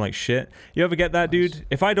been sleeping like shit. You ever get that, dude?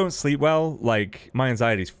 If I don't sleep well, like, my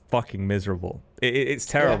anxiety's fucking miserable. It's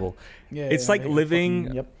terrible. Yeah, it's like living...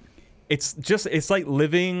 Fucking, It's like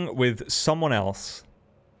living with someone else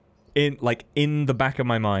in the back of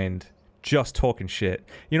my mind, just talking shit.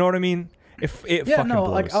 You know what I mean?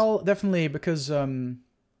 Like, I'll definitely, because, you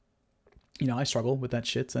know, I struggle with that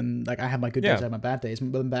shit, and, like, I have my good days, I have my bad days,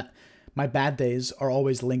 but my bad days are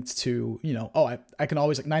always linked to, you know, I can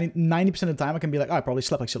always, like, 90% of the time I can be like, oh, I probably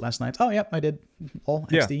slept like shit last night. Oh, yeah, I did. All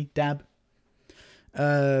XD, dab.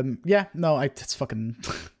 It's fucking...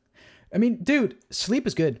 I mean, dude, sleep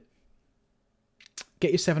is good.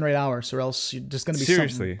 Get your 7 or 8 hours, or else you're just going to be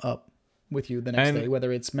something up with you the next day,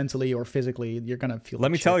 whether it's mentally or physically. You're going to feel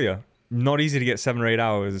Let me tell you, not easy to get 7 or 8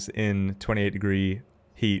 hours in 28-degree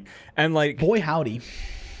heat. And, like... Boy, howdy.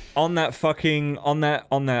 On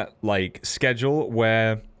that like schedule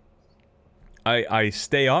where I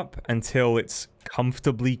stay up until it's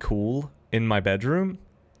comfortably cool in my bedroom,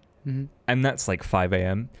 and that's like 5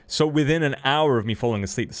 a.m. So within an hour of me falling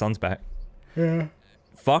asleep, the sun's back. Yeah.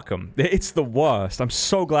 Fuck them. It's the worst. I'm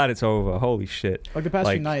so glad it's over. Holy shit. Like the past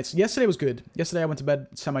few nights. Yesterday was good. Yesterday I went to bed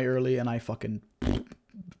semi-early and I fucking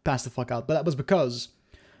passed the fuck out. But that was because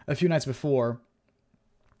a few nights before,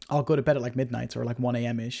 I'll go to bed at like midnight or like 1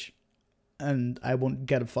 a.m. ish, and I won't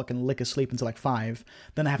get a fucking lick of sleep until like 5.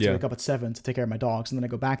 Then I have to wake up at 7 to take care of my dogs, and then I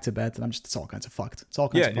go back to bed, and it's all kinds of fucked. It's all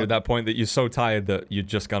kinds of you're at that point that you're so tired that you're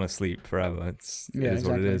just gonna sleep forever. It is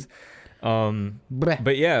exactly what it is.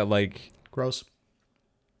 But yeah, like gross.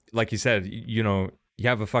 Like you said, you know, you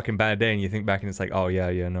have a fucking bad day, and you think back, and it's like, oh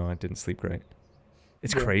yeah, no, I didn't sleep great.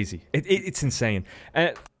 It's crazy. It's insane.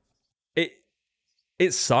 And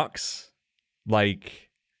it sucks. Like,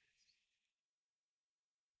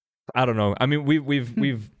 I don't know. I mean, we've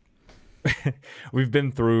we've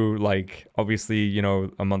been through, like, obviously, you know,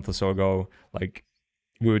 a month or so ago, like,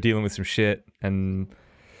 we were dealing with some shit, and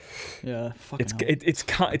yeah,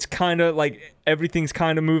 it's kind of like everything's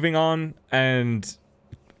kind of moving on, and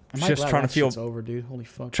just trying to feel over, dude. Holy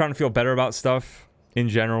fuck. Trying to feel better about stuff in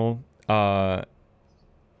general.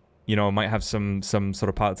 You know, might have some sort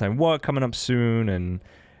of part-time work coming up soon, and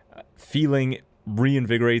feeling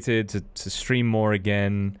reinvigorated to stream more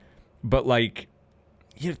again. But like,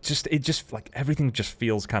 yeah, it just like everything just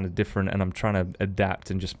feels kind of different, and I'm trying to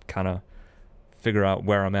adapt and just kind of figure out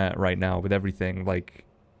where I'm at right now with everything. Like,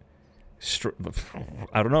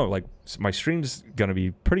 I don't know, like my stream's gonna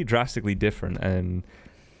be pretty drastically different, and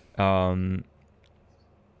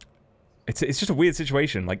it's just a weird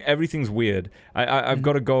situation. Like, everything's weird. I've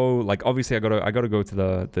got to go, like, obviously I gotta go to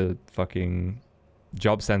the fucking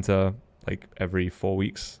job center like every 4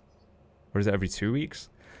 weeks, or is it every 2 weeks,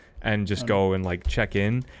 and just go and like check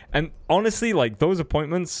in. And honestly, like, those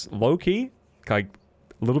appointments, low key, like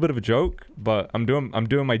a little bit of a joke, but I'm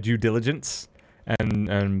doing my due diligence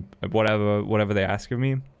and whatever they ask of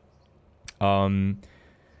me.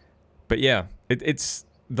 But yeah, it's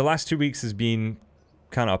the last 2 weeks has been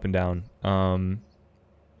kind of up and down.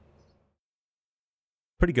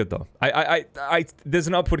 Pretty good though. I there's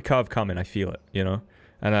an upward curve coming. I feel it, you know.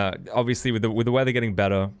 And obviously with the weather getting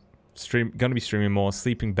better, gonna be streaming more,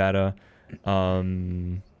 sleeping better,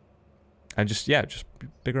 and just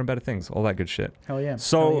bigger and better things, all that good shit. Hell yeah.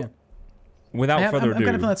 So without further ado, I'm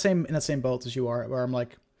kind of in that same boat as you are, where I'm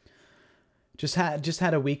like, just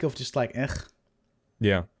had a week of just like, ugh.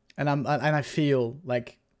 Yeah. And I feel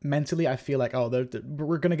like, mentally, I feel like, oh,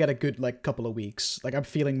 we're gonna get a good like couple of weeks. Like, I'm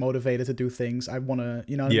feeling motivated to do things. I wanna,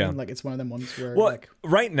 you know what I mean? Like, it's one of them ones where, like,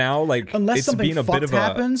 right now, like, unless it's something been a bit of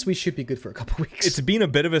happens, we should be good for a couple of weeks. It's been a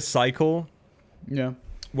bit of a cycle. Yeah.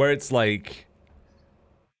 Where it's like,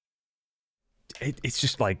 it's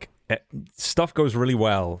just like stuff goes really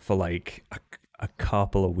well for like a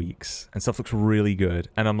couple of weeks, and stuff looks really good,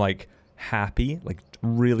 and I'm like happy, like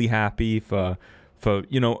really happy for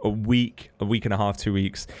you know, a week and a half, 2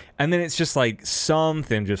 weeks, and then it's just like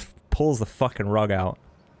something just pulls the fucking rug out.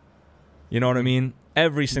 You know what I mean?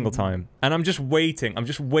 Every single time. And I'm just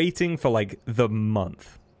waiting for like the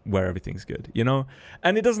month where everything's good, you know?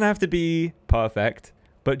 And it doesn't have to be perfect,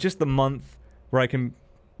 but just the month where I can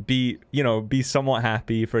be, you know, be somewhat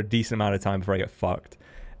happy for a decent amount of time before I get fucked.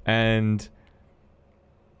 And,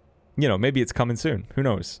 you know, maybe it's coming soon. Who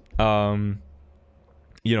knows?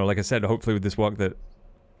 You know, like I said, hopefully with this work that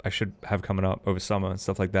I should have coming up over summer and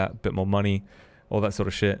stuff like that, a bit more money, all that sort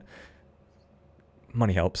of shit.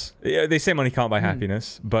 Money helps. Yeah, they say money can't buy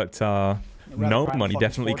happiness, but no, money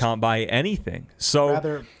definitely can't buy anything.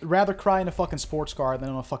 So rather cry in a fucking sports car than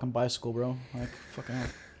on a fucking bicycle, bro. Like, fucking hell.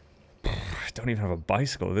 I don't even have a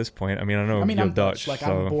bicycle at this point. I mean, you're I'm Dutch. Like,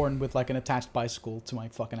 so. I'm born with like an attached bicycle to my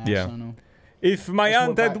fucking ass. Yeah. I don't know. If my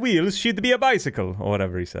aunt had wheels, she'd be a bicycle, or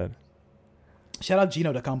whatever he said. Shout out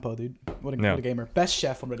Gino D'Acampo, dude. What a gamer. Best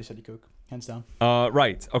chef on Ready Steady Cook, hands down.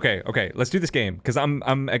 Right. Okay. Let's do this game, because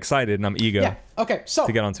I'm excited and I'm eager. Yeah. Okay. So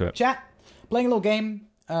to get onto it. Chat, playing a little game.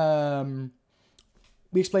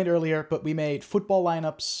 We explained earlier, but we made football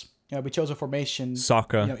lineups. You know, we chose a formation.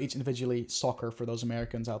 Soccer. You know, each individually. Soccer for those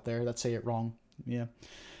Americans out there that say it wrong. Yeah.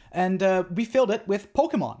 And we filled it with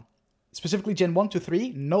Pokemon, specifically Gen 1 to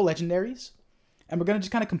 3, no legendaries, and we're gonna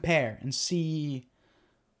just kind of compare and see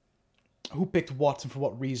who picked what and for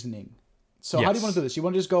what reasoning. So how do you want to do this? You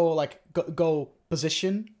want to just go like go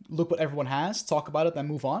position, look what everyone has, talk about it, then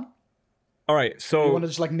move on? All right. So you want to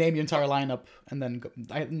just like name your entire lineup and then go,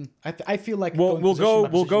 I feel like we'll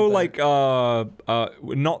go like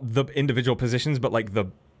not the individual positions, but like the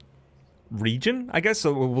region, I guess.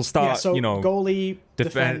 So we'll start, so you know, goalie,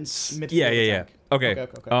 defense, midfield, attack.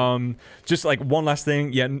 Okay. Just like one last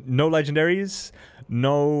thing. Yeah, no legendaries,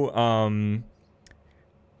 no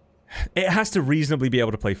it has to reasonably be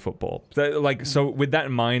able to play football. So with that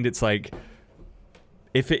in mind, it's like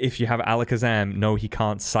if you have Alakazam, no, he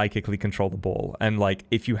can't psychically control the ball. And like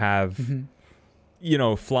if you have you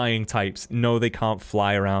know, flying types. No, they can't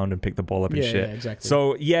fly around and pick the ball up and shit. Yeah, exactly.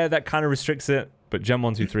 So yeah, that kind of restricts it. But Gen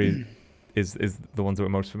 1, 2, 3 is the ones that we're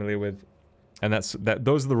most familiar with. And those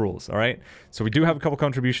are the rules, all right? So we do have a couple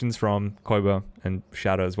contributions from Koiba and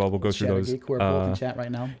Shadow as well. We'll go through Shadow those. Geek, we're both in chat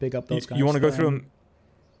right now. Big up those guys. You want to go through them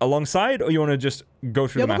alongside, or you want to just go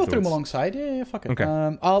through them we'll afterwards? go through them alongside. Yeah, fuck it. Okay.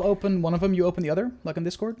 I'll open one of them, you open the other, like on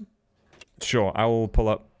Discord. Sure, I will pull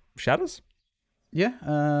up Shadows. Yeah,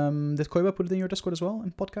 did Koiba put it in your Discord as well,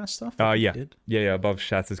 in podcast stuff? Yeah, above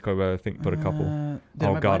Shatters Koiba, I think put a couple.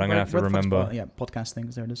 Oh God, I'm gonna have to remember. Yeah, podcast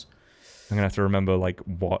things, there it is. I'm gonna have to remember like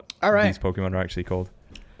what these Pokemon are actually called.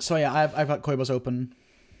 So yeah, I've got Koiba's open.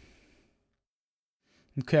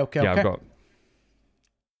 Okay. I've got.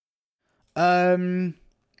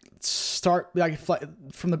 Start like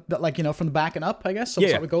from the back and up, I guess. So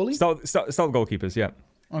start with goalie. Start with goalkeepers. Yeah.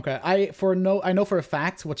 Okay. I know for a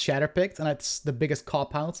fact what Shatter picked, and it's the biggest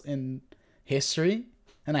cop out in history,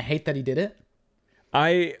 and I hate that he did it.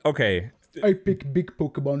 I pick big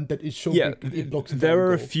Pokemon that is so big it blocks. There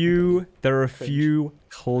are a few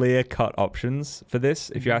clear-cut options for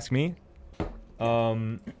this, if you ask me.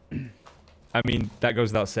 I mean, that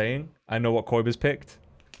goes without saying. I know what Koiba's picked.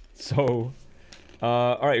 So,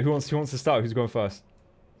 all right, who wants to start? Who's going first?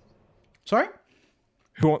 Sorry?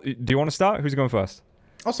 Do you want to start? Who's going first?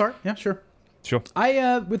 I'll start. Yeah, sure. Sure.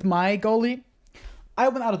 With my goalie, I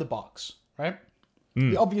went out of the box, right?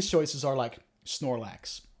 The obvious choices are like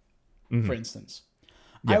Snorlax, for instance.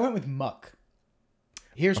 Yeah. I went with Muck.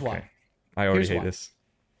 Here's why. I already hate this.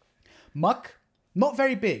 Muck, not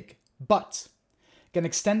very big, but can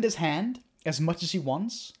extend his hand as much as he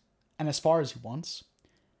wants and as far as he wants.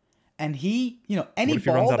 And he, any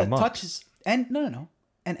ball that touches... No.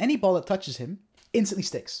 And any ball that touches him instantly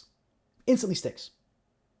sticks.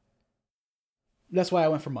 That's why I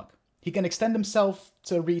went for Muck. He can extend himself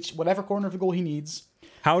to reach whatever corner of the goal he needs.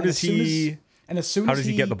 As soon as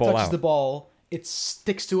he get the ball touches out? the ball, it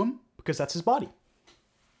sticks to him because that's his body.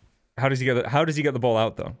 How does he get the ball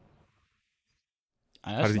out though?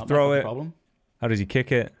 How does he throw it? Problem. How does he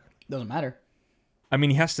kick it? Doesn't matter. I mean,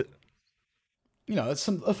 he has to.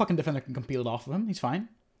 A fucking defender can compete it off of him. He's fine.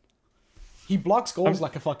 He blocks goals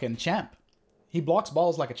like a fucking champ. He blocks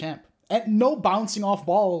balls like a champ. And no bouncing off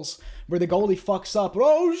balls where the goalie fucks up.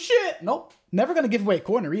 Oh, shit. Nope. Never going to give away a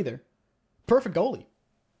corner either. Perfect goalie.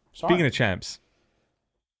 Sorry. Speaking of champs,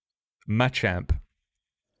 Machamp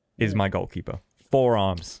is my goalkeeper. 4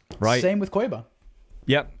 arms, right? Same with Koiba.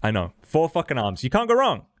 Yep, I know. 4 fucking arms. You can't go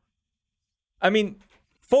wrong. I mean,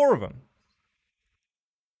 4 of them.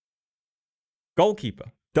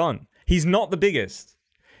 Goalkeeper. Done. He's not the biggest.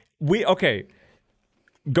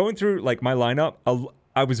 Going through like my lineup,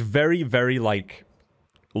 I was very, very like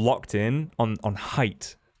locked in on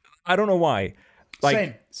height. I don't know why.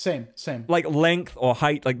 Like, same. Like length or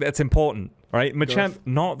height, like that's important, right? Machamp,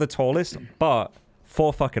 not the tallest, but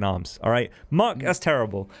 4 fucking arms, all right? Muck, that's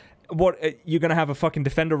terrible. What, you're going to have a fucking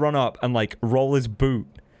defender run up and like roll his boot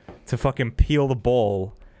to fucking peel the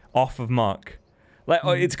ball off of Muck. Like,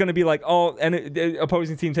 it's going to be like, the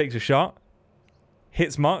opposing team takes a shot,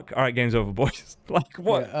 hits Muck, all right, game's over, boys. Like,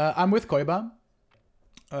 what? Yeah, I'm with Koiba.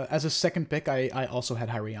 As a second pick, I also had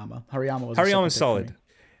Hariyama. Hariyama's solid.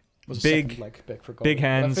 Big pick for goal. Big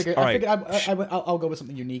hands. I figured I'll go with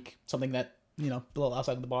something unique, something that a little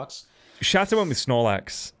outside of the box. Shatter went with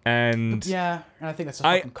Snorlax, and and I think that's a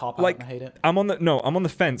fucking cop out. And I hate it. I'm on the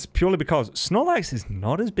fence purely because Snorlax is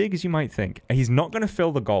not as big as you might think. He's not going to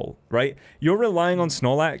fill the goal, right? You're relying on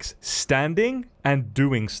Snorlax standing and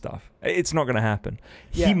doing stuff. It's not going to happen.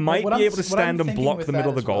 Yeah, he might be able to stand and block the middle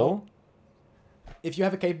of the goal. Well, if you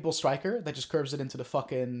have a capable striker that just curves it into the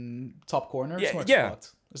fucking top corner, he's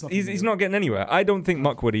not getting anywhere. I don't think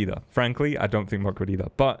Muck would either. Frankly, I don't think Muck would either.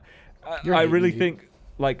 But I really think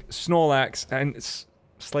like Snorlax and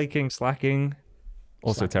Slacking,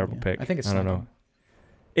 also a terrible pick. I think it's I don't know.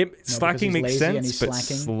 Slacking makes sense, but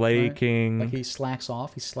Slaking, right? Like he slacks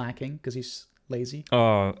off. He's slacking because he's lazy.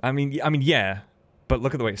 Oh, I mean, yeah. But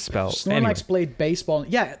look at the way it's spelled. Snorlax played baseball.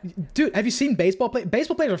 Yeah, dude, have you seen baseball play?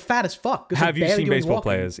 Baseball players are fat as fuck. Have you seen baseball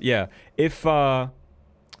players? Yeah. If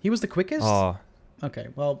he was the quickest. Okay,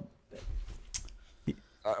 well,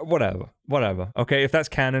 whatever. Okay, if that's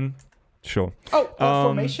canon, sure.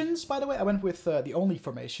 Formations. By the way, I went with the only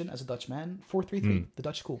formation as a Dutchman, 4-3-3, the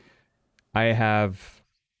Dutch school. I have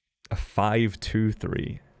a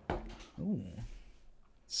 5-2-3. Ooh.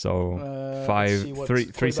 So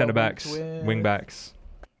 3 centre backs, wing backs,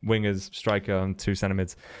 wingers, striker, and 2 centre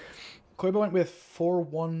mids. Koiba went with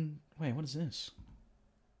 4-1. Wait, what is this?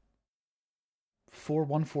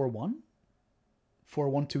 4-1-4-1?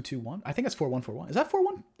 4-1-2-2-1. I think that's 4-1-4-1. Is that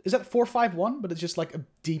 4-1? Is that 4-5-1? But it's just like a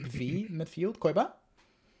deep V midfield. Koiba.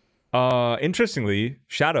 Interestingly,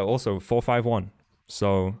 Shadow also 4-5-1.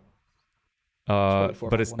 So,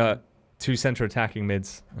 but it's 2 center attacking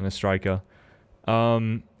mids and a striker.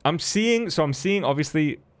 I'm seeing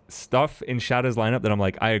obviously stuff in Shadow's lineup that I'm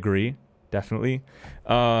like, I agree, definitely.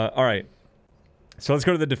 All right, so let's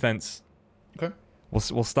go to the defense. Okay.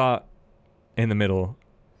 We'll start in the middle.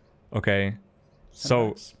 Okay.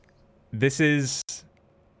 So this is,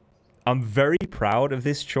 I'm very proud of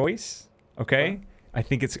this choice. Okay. I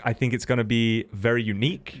think it's gonna be very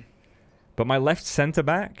unique. But my left center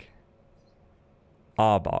back,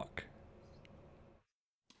 Arbok.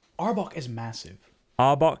 Arbok is massive.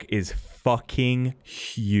 Arbok is fucking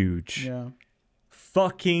huge. Yeah.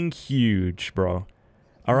 Fucking huge, bro.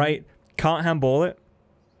 All right. Can't handball it.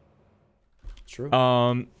 True.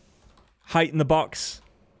 Height in the box.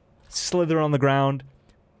 Slither on the ground.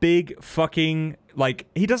 Big fucking, like,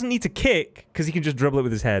 he doesn't need to kick because he can just dribble it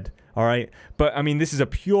with his head. All right. But I mean, this is a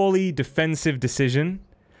purely defensive decision.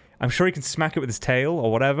 I'm sure he can smack it with his tail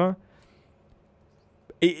or whatever.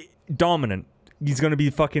 Dominant. He's going to be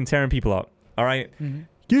fucking tearing people up. All right.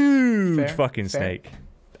 Huge fucking snake.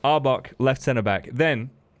 Arbok, left center back. Then,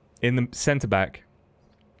 in the center back,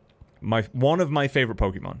 one of my favorite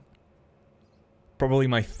Pokemon. Probably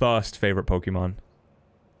my first favorite Pokemon.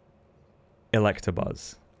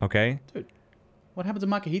 Electabuzz. Okay? Dude, what happened to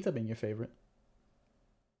Makihita being your favorite?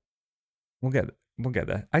 We'll get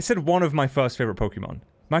there. I said one of my first favorite Pokemon.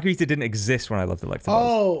 Makihita didn't exist when I loved Electabuzz.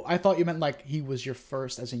 Oh, I thought you meant like he was your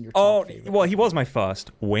first, as in your top favorite. Well, he was my first.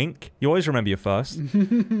 Wink. You always remember your first.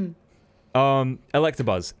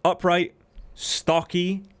 Electabuzz. Upright,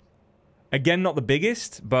 stocky. Again, not the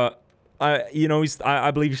biggest, but I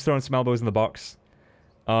believe he's throwing some elbows in the box.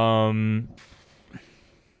 Yeah,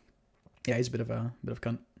 he's a bit of a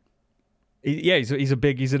cunt.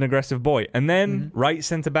 He's an aggressive boy. And then right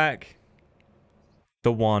center back,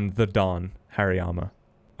 the Don, Hariyama.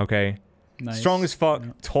 Okay, Nice. Strong as fuck,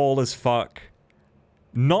 tall as fuck.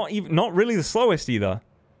 Not really the slowest either.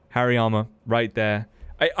 Hariyama, right there.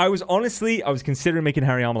 I was considering making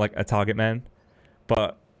Hariyama like a target man,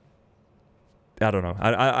 but I don't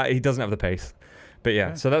know. He doesn't have the pace. But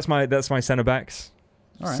yeah, so that's my center backs.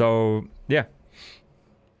 All right. So yeah,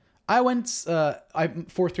 I went I'm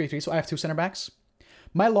 4-3-3, so I have 2 center backs.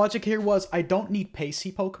 My logic here was I don't need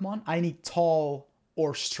pacey Pokemon. I need tall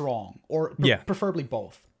or strong, or preferably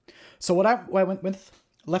both. So what I went with,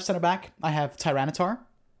 left center back, I have Tyranitar.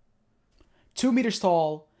 2 meters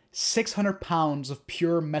tall, 600 pounds of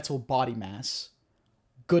pure metal body mass.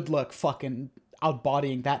 Good luck fucking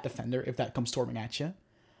outbodying that defender if that comes storming at you.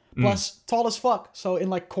 Plus, tall as fuck. So in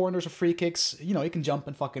like corners or free kicks, you can jump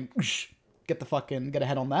and fucking get a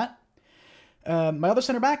head on that. My other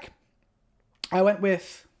center back, I went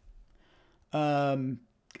with a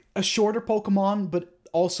shorter Pokemon, but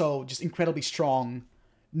also just incredibly strong.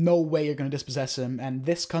 No way you're going to dispossess him. And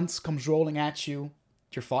this cunt comes rolling at you.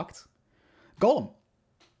 You're fucked. Golem.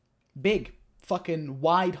 Big. Fucking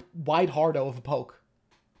wide hardo of a poke.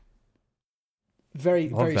 Very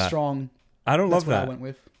strong. I don't love that. That's what I went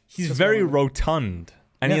with. He's very rotund,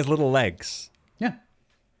 and he has little legs. Yeah.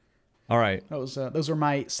 All right. Those are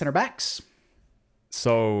my center backs.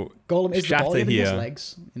 So Golem is the ball, he has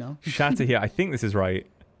legs, Shatter here. I think this is right.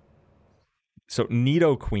 So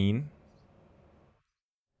Nidoqueen.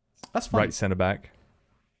 That's fine. Right center back.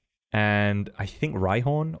 And I think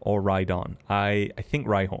Rhyhorn or Rhydon. I think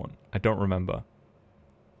Rhyhorn. I don't remember.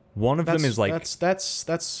 One of them is like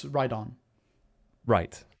that's Rhydon.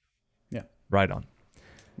 Right. Yeah. Rhydon.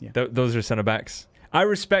 Yeah. Those are center backs. I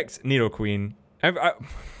respect Nidoqueen.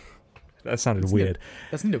 That sounded weird.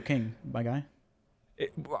 That's Nidoking, my guy.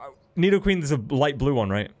 Nidoqueen is a light blue one,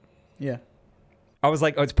 right? Yeah. I was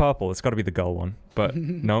like, oh, it's purple. It's got to be the girl one. But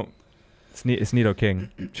no. It's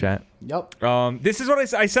Nidoking, chat. Yup. This is what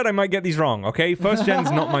I said. I might get these wrong, okay? First gen's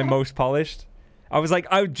not my most polished. I was like,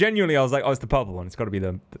 oh, it's the purple one. It's got to be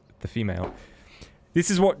the female. This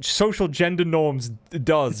is what social gender norms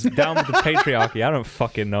does. Down with the patriarchy. I don't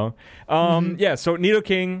fucking know. Yeah, so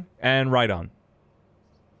Nidoking and Rhydon.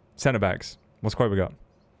 Center backs. What's Koiba got?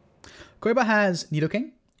 Koiba has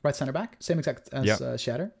Nidoking, right center back. Same exact as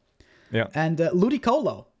Shatter. Yeah. And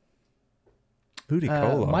Ludicolo.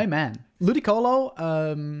 Ludicolo. My man. Ludicolo,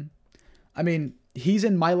 I mean, he's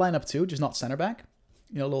in my lineup too, just not center back.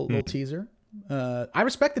 Little teaser. I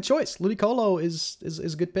respect the choice. Ludicolo is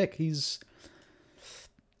a good pick. He's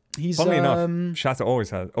Funnily enough, Shatter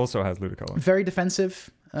also has Ludicolo. Very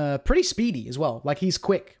defensive, pretty speedy as well. Like he's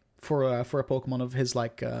quick for a Pokemon of his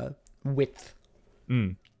like width.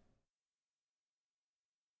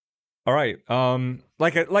 All right.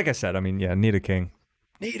 Like I said, I mean, yeah, Nidoking.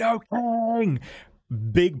 Nidoking!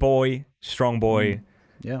 Big boy, strong boy.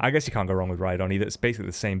 Yeah. I guess you can't go wrong with Rhydon either. It's basically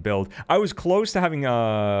the same build. I was close to having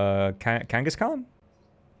Kangaskhan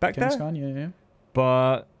back there, Kangaskhan, yeah.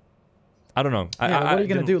 but I don't know. Yeah, what are you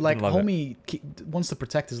gonna do? Like, didn't love it. homie wants to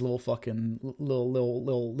protect his little fucking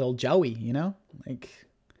little Joey, you know? Like,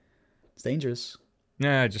 it's dangerous.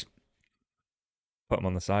 Yeah, just put him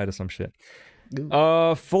on the side or some shit. Ooh.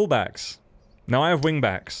 Fullbacks. Now I have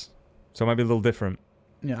wingbacks, so it might be a little different.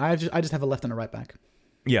 Yeah, I just have a left and a right back.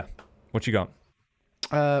 Yeah. What you got?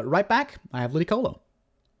 Right back, I have Ludicolo.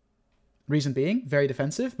 Reason being, very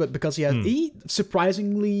defensive, but because he's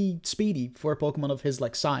surprisingly speedy for a Pokemon of his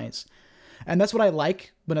like size, and that's what I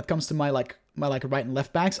like when it comes to my right and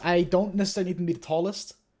left backs. I don't necessarily need them to be the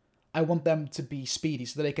tallest. I want them to be speedy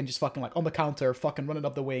so that they can just fucking like on the counter, fucking run it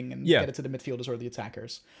up the wing and get it to the midfielders or the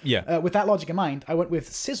attackers. Yeah. With that logic in mind, I went with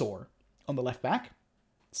Scizor on the left back.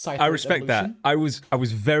 I respect that. I was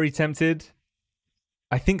very tempted.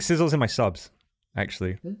 I think Sizzle's in my subs,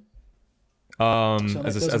 actually.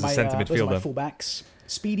 As a centre midfielder. Those are my fullbacks.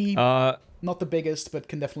 Speedy, not the biggest, but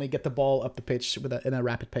can definitely get the ball up the pitch in a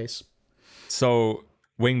rapid pace. So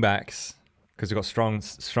wingbacks, because we've got strong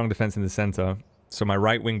defense in the center. So my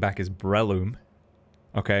right wing back is Breloom.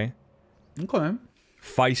 Okay. Okay.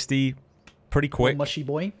 Feisty, pretty quick. Mushy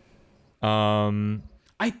boy.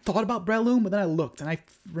 I thought about Breloom, but then I looked and I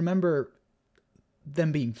remember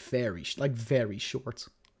them being very short,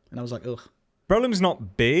 and I was like, ugh. Breloom's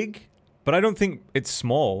not big, but I don't think it's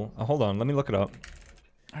small. Hold on, let me look it up.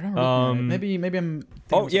 I don't know. Maybe I'm.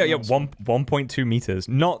 Oh yeah, 1.2 meters.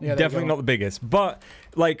 Definitely not the biggest, but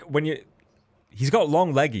like he's got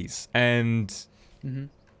long leggies and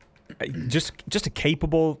just a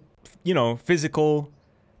capable, physical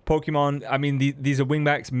Pokemon. I mean, these are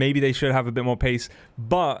wingbacks. Maybe they should have a bit more pace,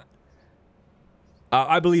 but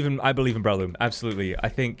I believe in Breloom. Absolutely, I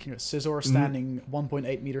think Scizor standing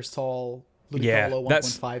 1.8 meters tall. Ludicolo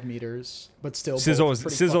 1.5 meters, but still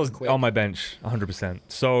Scizzor's on my bench 100%.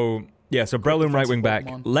 So yeah, so Breloom right wing back,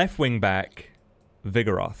 left wing back,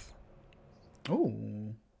 Vigoroth. Oh,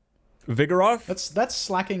 Vigoroth. That's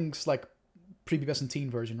Slacking's like prepubescent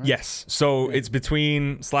teen version, right? Yes. So it's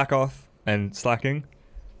between Slackoth and Slacking.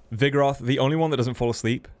 Vigoroth, the only one that doesn't fall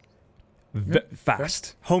asleep.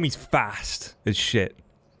 Fast. Homie's fast as shit.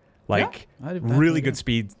 Like really good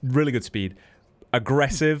speed.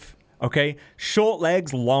 Aggressive. Okay, short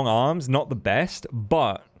legs, long arms, not the best,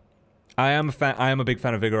 but I am a big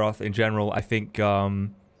fan of Vigoroth in general. I think I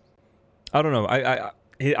don't know. I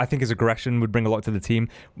think his aggression would bring a lot to the team.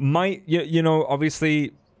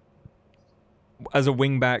 Obviously, as a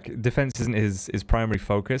wingback, defense isn't his primary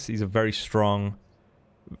focus. He's a very strong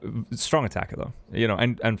attacker though.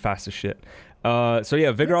 And fast as shit. So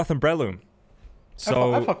yeah, Vigoroth and Breloom.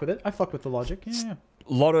 So I fuck with it. I fuck with the logic. Yeah.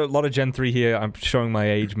 A lot of Gen 3 here. I'm showing my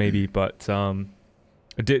age maybe, but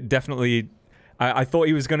definitely I thought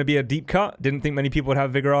he was going to be a deep cut. Didn't think many people would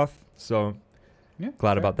have Vigoroth, so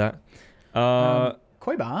glad about that.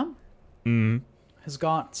 Koiba has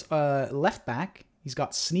got left back. He's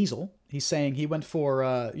got Sneasel. He's saying he went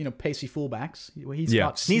for pacey fullbacks. He's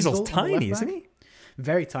got Sneasel's tiny, isn't he?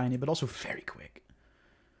 Very tiny, but also very quick.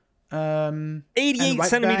 88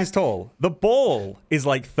 centimeters tall. The ball is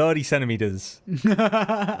like 30 centimeters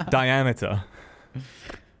diameter.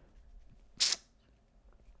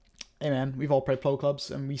 Hey man, we've all played pro clubs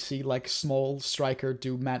and we see like small striker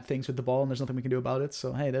do mad things with the ball and there's nothing we can do about it.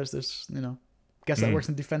 So hey, there's this, guess that works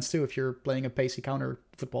in defense too if you're playing a pacey counter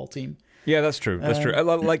football team. Yeah, that's true. That's true.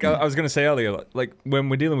 Like I was gonna say earlier, like when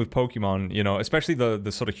we're dealing with Pokemon, especially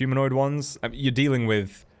the sort of humanoid ones, you're dealing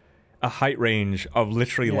with a height range of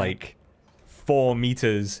literally like 4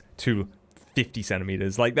 meters to 50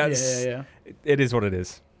 centimeters. Like that's it is what it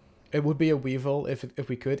is. It would be a Weavile if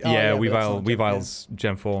we could. Weavile's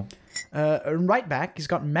Gen 4. Right back, he's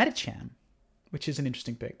got Medicham, which is an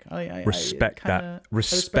interesting pick. I respect that.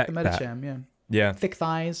 Respect the Medicham, yeah. Thick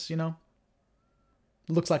thighs,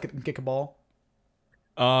 Looks like it can kick a ball.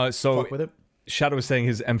 So fuck with it. Shadow was saying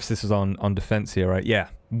his emphasis is on defense here, right? Yeah.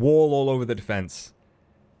 Wall all over the defense.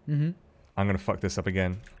 I'm gonna fuck this up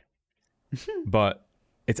again, but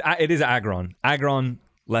it is Aggron. Aggron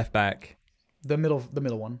left back. The middle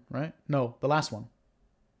one, right? No, the last one.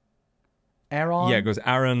 Aron. Yeah, it goes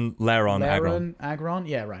Aaron, Laren, Aggron.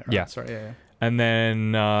 Yeah, right. Yeah. Sorry. Yeah. And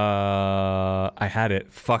then I had it.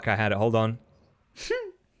 Hold on. Shit.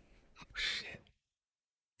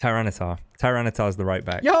 Tyranitar. Tyranitar's the right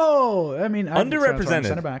back. Yo, I mean, underrepresented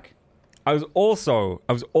center back. I was also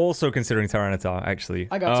considering Tyranitar actually.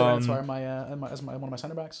 I got Tyranitar as one of my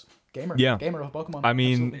center backs. Gamer of Pokemon. I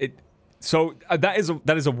mean, So that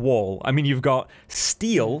is a wall. I mean, you've got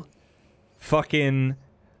steel, fucking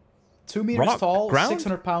 2 meters rock, tall, ground?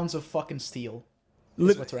 600 pounds of fucking steel.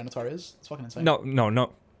 That's what Tyranitar is. It's fucking insane.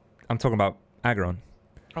 No. I'm talking about Aggron.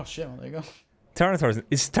 Oh shit! Well, there you go. Tyranitar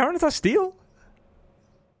is Tyranitar steel?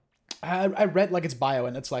 I read like its bio,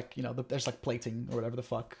 and it's like, you know, there's like plating or whatever the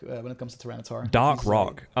fuck when it comes to Tyranitar. Dark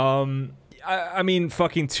rock. I mean,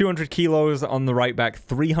 fucking 200 kilos on the right back,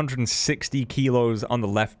 360 kilos on the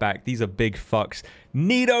left back. These are big fucks.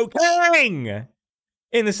 Nidoking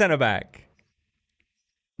in the center back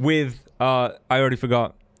with I already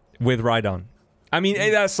forgot, with Rhydon. I mean,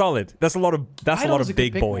 that's solid. That's a lot of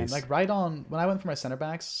big pick, boys. Man. Like Rhydon, when I went for my center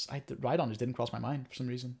backs, Rhydon just didn't cross my mind for some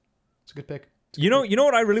reason. It's a good pick. You know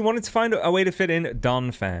what I really wanted to find a way to fit in?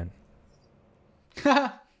 Donphan.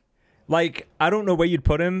 Like, I don't know where you'd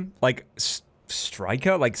put him. Like,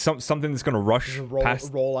 striker? Like, something that's going to rush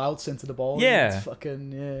past... roll outs into the ball. Yeah. It's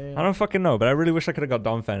fucking, yeah. I don't fucking know, but I really wish I could have got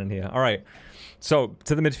Donphan in here. All right. So,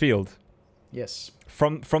 to the midfield. Yes.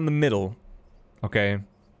 From the middle. Okay.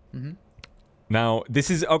 Mm-hmm. Now, this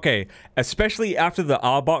is... Okay. Especially after the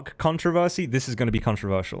Arbok controversy, this is going to be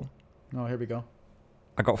controversial. Oh, here we go.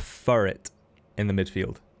 I got Furret in the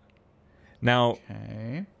midfield. Now,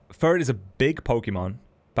 okay. Furret is a big Pokemon,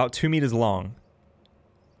 about 2 meters long,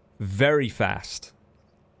 very fast.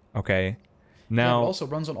 Okay, now yeah, it also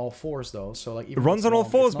runs on all fours though, so like even it runs on all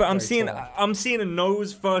fours, but I'm seeing a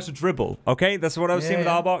nose first dribble. Okay, that's what I was seeing with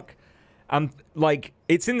Arbok. I'm like,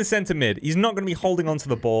 it's in the center mid. He's not going to be holding onto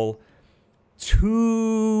the ball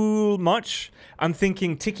too much. I'm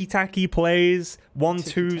thinking ticky-tacky plays,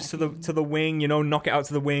 1-2s to the wing, you know, knock it out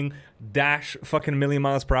to the wing, dash fucking a million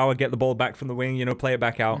miles per hour, get the ball back from the wing, you know, play it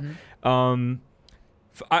back out. Mm-hmm.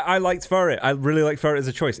 I liked Furret. I really like Furret as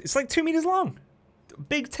a choice. It's like 2 meters long.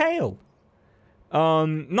 Big tail.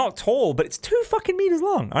 Not tall, but it's 2 fucking meters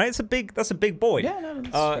long. All right, that's a big boy. Yeah, no, that's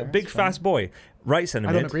fair. Big fast boy. Right center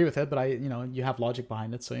mid. I don't agree with it, but you have logic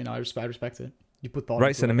behind it, so I respect it. You put thought.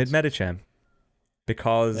 Right center mid Medicham.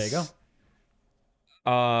 Because there you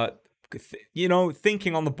go.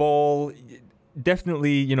 Thinking on the ball,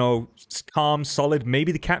 definitely, calm, solid.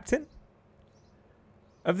 Maybe the captain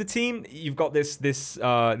of the team. You've got this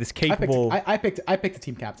capable. I picked the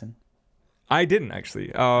team captain. I didn't actually.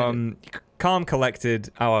 Calm,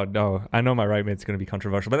 collected. Oh no, I know my right mid's going to be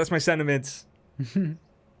controversial, but that's my center mids. Okay.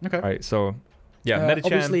 All right, so yeah, Medicham,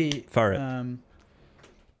 obviously, Furret.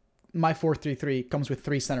 My 4-3-3 comes with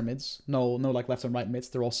 3 center mids. No, like left and right mids.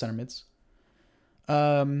 They're all center mids.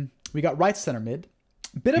 We got right center mid.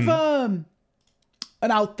 Bit of an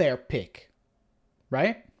out there pick,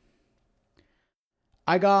 right?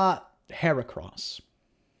 I got Heracross.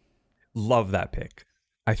 Love that pick.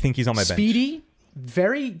 I think he's on my bench. Speedy,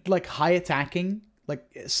 very like high attacking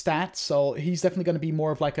like stats, so he's definitely going to be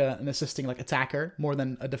more of like an assisting like attacker more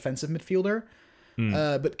than a defensive midfielder.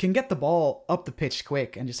 But can get the ball up the pitch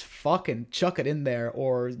quick and just fucking chuck it in there,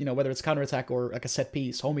 or whether it's counterattack or like a set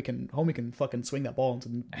piece, homie can fucking swing that ball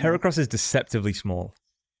into. Heracross is deceptively small.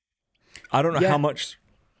 I don't know how much.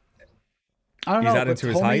 I don't know. He's adding to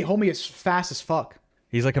his height. Homie is fast as fuck.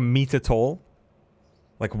 He's like a meter tall,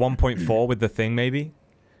 like 1.4 with the thing maybe,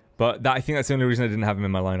 but I think that's the only reason I didn't have him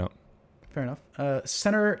in my lineup. Fair enough.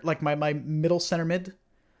 Center, like my middle center mid.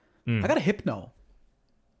 I got a Hypno.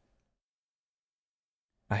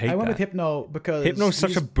 I went with Hypno because Hypno's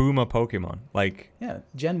such a boomer Pokemon. Like, yeah,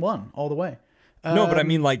 Gen 1 all the way. No, but I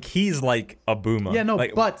mean, like, he's like a boomer. Yeah, no,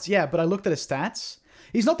 like, but I looked at his stats.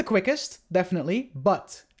 He's not the quickest, definitely,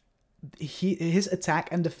 but his attack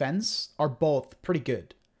and defense are both pretty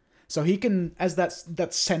good. So he can, as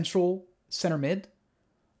that central center mid,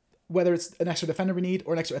 whether it's an extra defender we need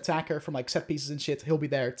or an extra attacker from like set pieces and shit, he'll be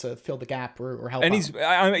there to fill the gap or help. And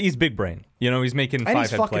out. he's big brain. He's making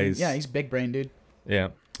 5-head plays. Yeah, he's big brain, dude. Yeah.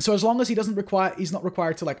 So as long as he's not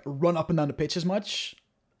required to like run up and down the pitch as much,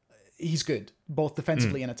 he's good, both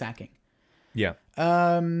defensively and attacking. Yeah.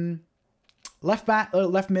 Left back,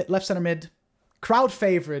 left center mid, crowd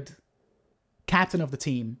favorite, captain of the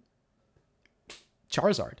team,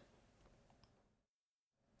 Charizard.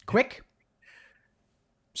 Quick,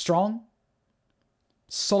 strong,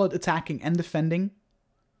 solid attacking and defending,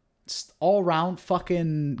 all round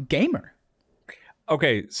fucking gamer.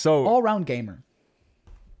 Okay, so all round gamer.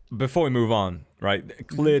 Before we move on, right, a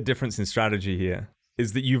clear difference in strategy here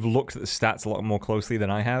is that you've looked at the stats a lot more closely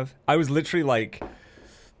than I have. I was literally like,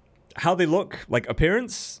 how they look, like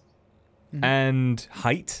appearance and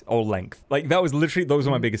height or length. Like that was literally, those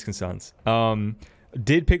are my biggest concerns.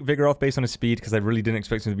 Did pick Vigoroth based on his speed because I really didn't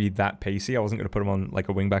expect him to be that pacey. I wasn't going to put him on like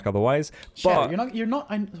a wingback otherwise. Shatter, But you're not.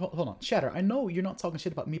 Hold on, Shatter. I know you're not talking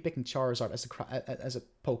shit about me picking Charizard as a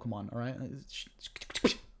Pokemon. All right.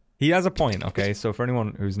 he has a point. Okay, so for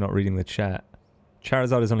anyone who's not reading the chat,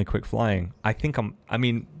 Charizard is only quick flying. I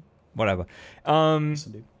mean, whatever.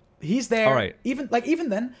 Listen, dude. He's there. All right. Even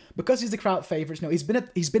then, because he's the crowd favorite. He's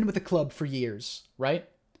been with the club for years, right?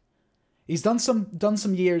 He's done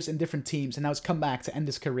some years in different teams, and now he's come back to end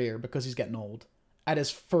his career because he's getting old at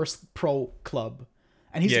his first pro club.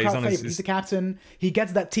 And he's the crowd favorite. He's the captain. He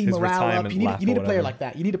gets that team morale up. You need a player like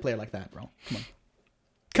that. You need a player like that, bro.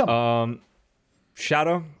 Come on.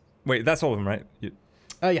 Shadow. Wait, that's all of them, right?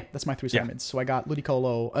 Yeah, that's my 3 mids. So I got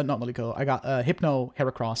Ludicolo, not Ludicolo. I got Hypno,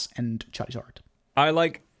 Heracross, and Charizard. I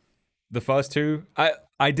like the first two.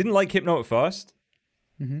 I didn't like Hypno at first,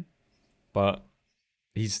 but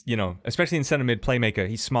he's, especially in center mid playmaker,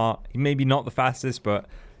 he's smart. He maybe not the fastest, but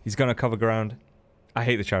he's gonna cover ground. I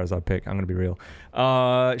hate the Charizard pick. I'm gonna be real.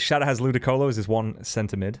 Shadow has Ludicolo as his one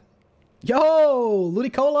center mid. Yo,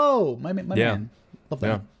 Ludicolo, my man. Love that.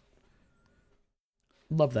 Yeah.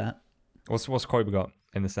 Love that. What's Koiba got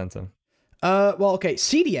in the center? Well, okay,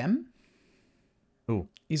 CDM. Ooh.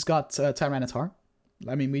 He's got Tyranitar.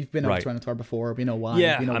 I mean, we've been over Tyranitar before. We know why.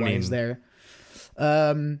 Yeah, we know why he's there.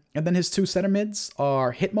 And then his 2 center mids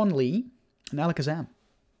are Hitmonlee and Alakazam.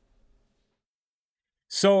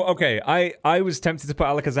 So, okay, I was tempted to put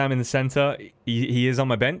Alakazam in the center. He is on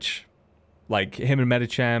my bench. Like, him and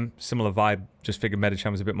Medicham, similar vibe. Just figured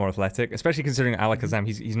Medicham was a bit more athletic. Especially considering Alakazam,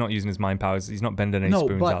 he's not using his mind powers. He's not bending any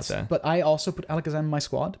spoons out there. But I also put Alakazam in my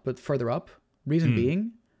squad, but further up. Reason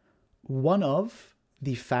being, one of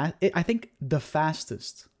the I think the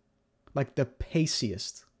fastest, like the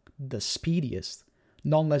paciest, the speediest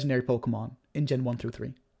non-legendary Pokemon in Gen 1 through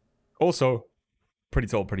 3. Also, pretty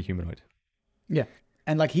tall, pretty humanoid. Yeah.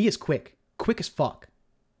 And like he is quick as fuck.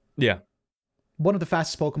 Yeah. One of the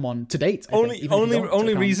fastest Pokemon to date.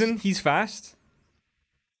 Only reason he's fast,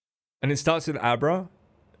 and it starts with Abra,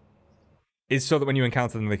 is so that when you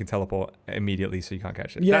encounter them, they can teleport immediately, so you can't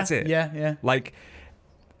catch it. Yeah, that's it. Yeah. Like,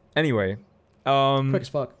 anyway, quick as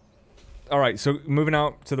fuck. All right, so moving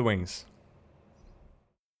out to the wings.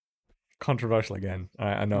 Controversial again.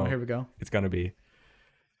 I know. Oh, here we go. It's gonna be.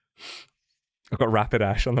 I've got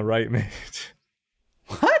Rapidash on the right mid.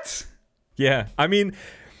 What? Yeah, I mean,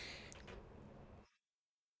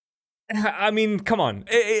 come on.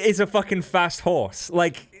 It's a fucking fast horse.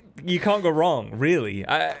 Like, you can't go wrong, really.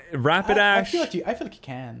 Rapidash. I feel like you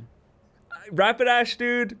can. Rapidash,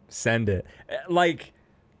 dude, send it. Like,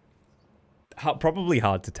 probably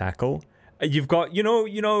hard to tackle. You've got, you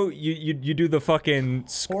do the fucking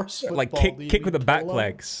horse like football, kick with the back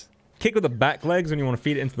legs. Kick with the back legs when you want to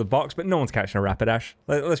feed it into the box, but no one's catching a Rapidash.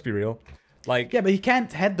 Let's be real. Like, yeah, but he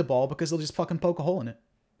can't head the ball because they'll just fucking poke a hole in it,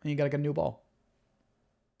 and you gotta get a new ball.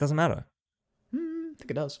 Doesn't matter. I think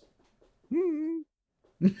it does.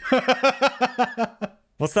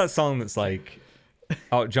 What's that song that's like,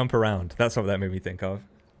 oh, jump around? That's what that made me think of.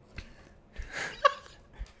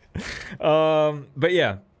 But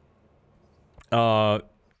yeah. Yeah,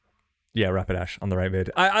 Rapidash on the right mid.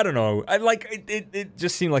 I don't know. I like it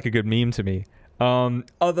just seemed like a good meme to me.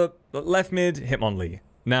 Other left mid, Hitmonlee.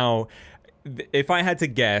 Now, if I had to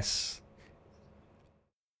guess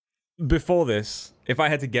before this, if I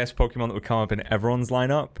had to guess Pokemon that would come up in everyone's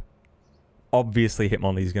lineup, obviously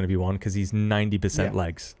Hitmonlee is going to be one because he's 90%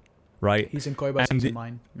 legs, right? He's in Koiba's, he's in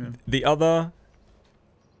mine. Yeah. The other,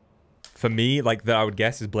 for me, like that I would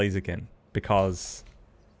guess is Blaziken because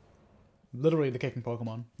literally the kicking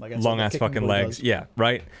Pokemon, like long ass fucking legs. Yeah,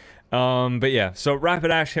 right. But yeah, so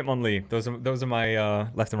Rapidash, Hitmonlee. Those are my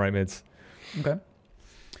left and right mids. Okay.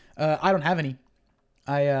 I don't have any.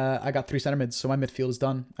 I got 3 center mids, so my midfield is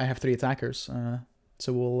done. I have 3 attackers.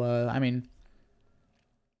 So we'll. I mean.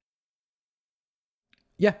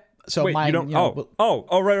 Yeah. So wait, mine. You don't.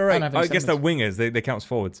 Right. I guess they're wingers. They count as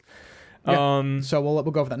forwards. Yeah. So we'll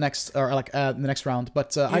go for that next the next round.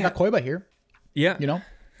 But I got Koiba here. Yeah. You know.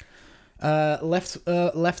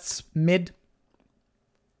 Left mid.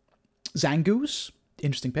 Zangoose,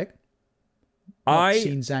 interesting pick. I've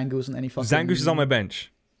seen Zangoose in any fucking. Zangoose is on my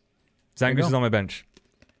bench. Zangoose is on my bench.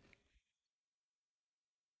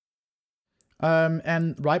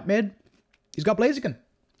 And right mid, he's got Blaziken.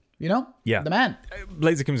 You know? Yeah. The man.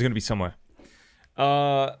 Blaziken is going to be somewhere.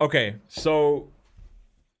 Okay, so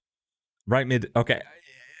right mid. Okay,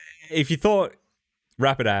 if you thought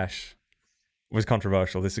Rapidash was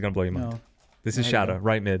controversial, this is going to blow your mind. No. This is Shadow,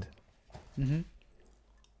 right mid. Mm-hmm.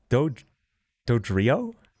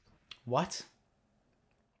 Dodrio? What?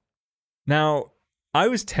 Now, I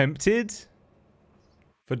was tempted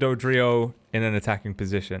for Dodrio in an attacking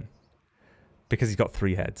position because he's got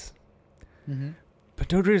 3 heads. But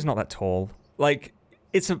Dodrio's not that tall. Like,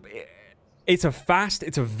 it's a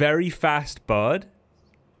very fast bird,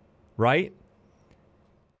 right?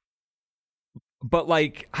 But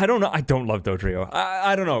like, I don't know. I don't love Dodrio.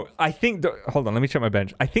 I don't know. I think. Hold on, let me check my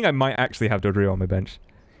bench. I think I might actually have Dodrio on my bench.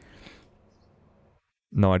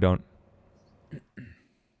 No, I don't.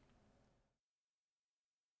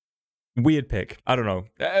 Weird pick. I don't know.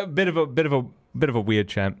 A bit of a weird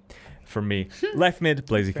champ for me. Left mid,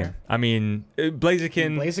 Blaziken. I mean,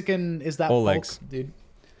 Blaziken. Blaziken is that all bulk, legs, dude.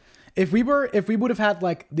 If we would have had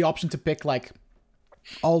like the option to pick like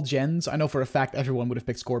all gens, I know for a fact everyone would have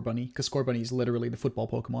picked Scorbunny, because Scorbunny is literally the football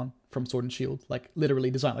Pokemon from Sword and Shield, like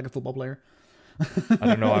literally designed like a football player. I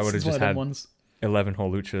don't know. I would have just had ones. 11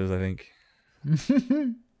 Holuchas, I think.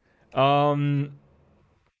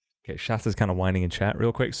 Okay, Shasta's kind of whining in chat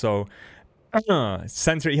real quick. So, he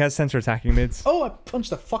has center attacking mids. Oh, I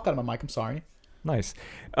punched the fuck out of my mic. I'm sorry. Nice.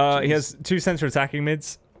 He has 2 center attacking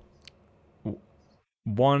mids.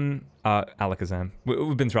 One, Alakazam.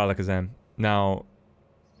 We've been through Alakazam. Now,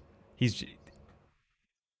 it's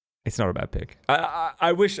not a bad pick.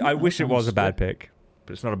 I wish it was a bad pick,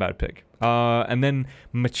 but it's not a bad pick. And then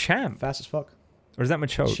Machamp. Fast as fuck. Or is that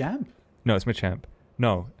Machoke? Machamp? No, it's Machamp.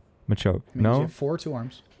 No, Machoke. I mean, no? You have 4 2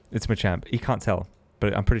 arms. It's Machamp. You can't tell,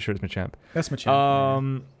 but I'm pretty sure it's Machamp. That's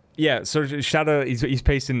Machamp. Yeah, so Shadow, he's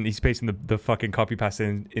pasting the fucking copy paste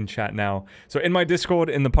in chat now. So in my Discord,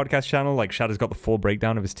 in the podcast channel, like Shadow's got the full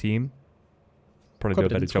breakdown of his team. Probably do a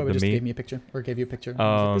better job than just me. Gave me a picture, or gave you a picture.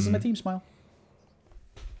 Like, this is my team smile.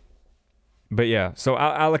 But yeah, so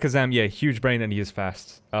Alakazam, yeah, huge brain and he is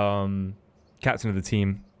fast. Captain of the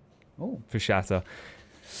team for Shatter.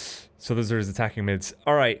 So those are his attacking mids.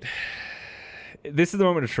 All right, this is the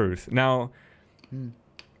moment of truth. Now,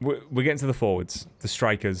 we're getting to the forwards, the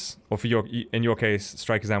strikers, or in your case,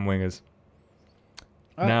 strikers and wingers.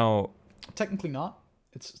 Now, technically not.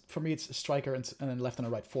 It's for me. It's a striker and then left and a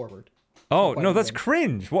right forward. Oh no, that's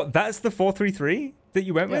cringe. What? That's the 4-3-3 that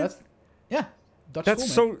you went with?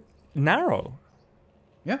 That's so narrow.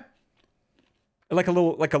 Yeah. Like a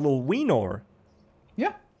little Weenor.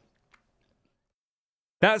 Yeah.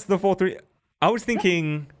 That's the 4-3. I was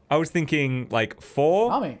thinking like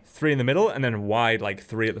 4, 3 in the middle, and then wide like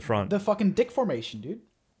 3 at the front. The fucking dick formation, dude.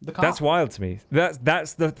 That's wild to me.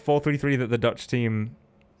 That's the 4-3-3 that the Dutch team.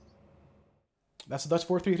 That's the Dutch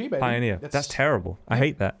 4-3-3, baby. Pioneer. That's terrible. I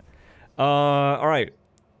hate that. All right.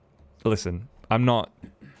 Listen, I'm not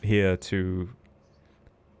here to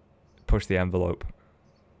push the envelope.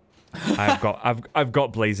 I've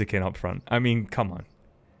got Blaziken up front. I mean, come on.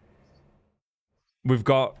 We've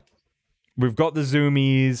got the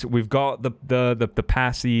zoomies, we've got the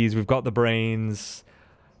passies, we've got the brains.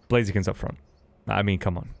 Blaziken's up front. I mean,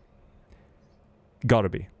 come on. Gotta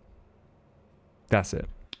be. That's it.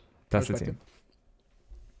 That's the team.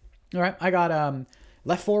 All right, I got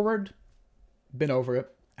left forward. Been over it.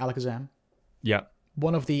 Alakazam. Yeah.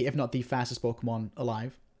 One of the, if not the fastest Pokemon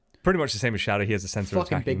alive. Pretty much the same as Shadow. He has a sensor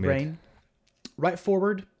attacking fucking big mid. brain. Right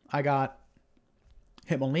forward, I got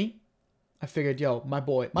Hitmonlee. I figured, my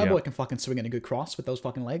boy can fucking swing in a good cross with those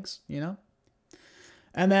fucking legs, you know?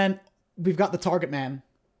 And then we've got the target man.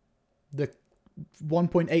 The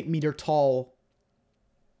 1.8 meter tall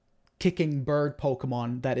kicking bird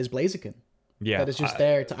Pokemon that is Blaziken. Yeah. That is just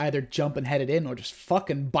there to either jump and head it in or just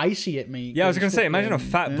fucking Bicey at me. Yeah, I was gonna say, imagine a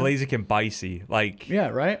fat Blaziken Bicey. Like, yeah,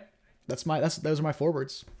 right? Those are my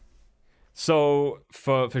forwards. So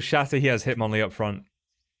for Shatter, he has Hitmonlee up front,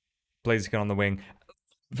 Blaziken on the wing.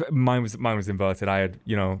 Mine was inverted. I had,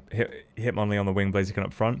 Hitmonlee on the wing, Blaziken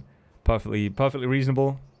up front. Perfectly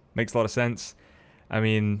reasonable. Makes a lot of sense. I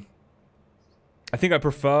mean, I think I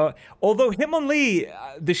prefer... Although Hitmonlee,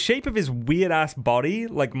 the shape of his weird-ass body,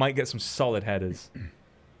 like, might get some solid headers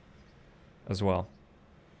as well.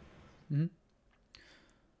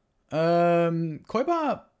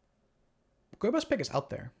 Koiba's pick is out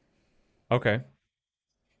there. Okay.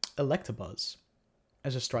 Electabuzz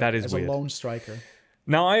as a striker. That is weird. A lone striker.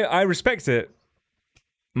 Now, I respect it.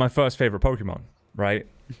 My first favorite Pokemon, right?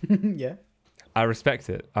 Yeah. I respect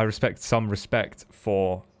it. I respect some respect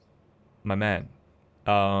for my man.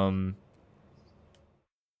 I'm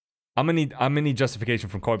gonna need justification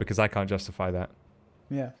from Koi because I can't justify that.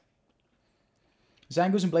 Yeah.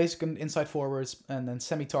 Zangoose and Blaziken inside forwards, and then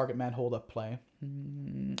semi-target man hold up play.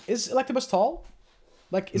 Is Electabuzz tall?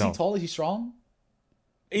 Like, is he tall? Is he strong?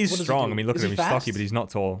 He's strong. I mean, look at him. He's stocky, but he's not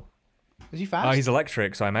tall. Is he fast? He's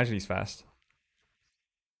electric, so I imagine he's fast.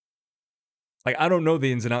 Like, I don't know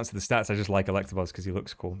the ins and outs of the stats. I just like Electabuzz because he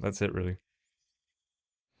looks cool. That's it, really.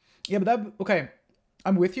 Yeah, but okay.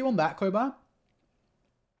 I'm with you on that, Koiba.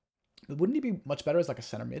 But wouldn't he be much better as like a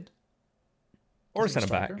center mid? Or a As like a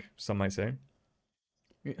centre back, striker? some might say.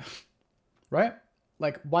 Right?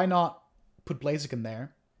 Like, why not put Blaziken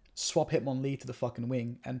there, swap Hitmonlee to the fucking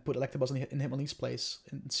wing, and put Electabuzz in Hitmonlee's place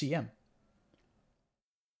in CM?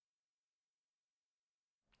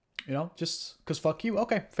 You know, just because fuck you.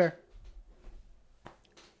 Okay, fair.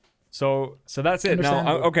 So that's it. Now,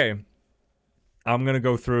 Understandable. okay. I'm going to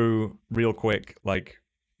go through real quick, like,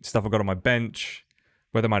 stuff I got on my bench,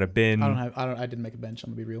 where there might have been. I didn't make a bench. I'm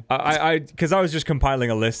gonna be real. Because I was just compiling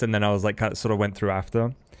a list and then I was like, kind of, sort of went through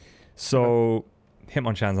after. So,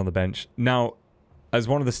 Hitmonchan's on the bench. Now, as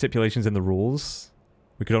one of the stipulations in the rules,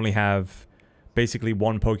 we could only have basically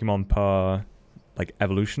one Pokemon per, like,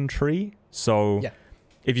 evolution tree. So, Yeah.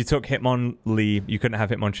 if you took Hitmonlee, you couldn't have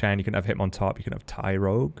Hitmonchan, you couldn't have Hitmontop, you couldn't have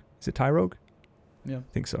Tyrogue. Is it Tyrogue? Yeah.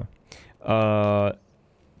 I think so.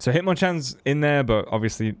 So Hitmonchan's in there, but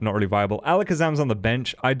obviously not really viable. Alakazam's on the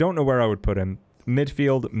bench. I don't know where I would put him.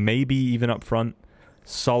 Midfield, maybe even up front.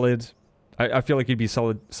 Solid. I feel like he'd be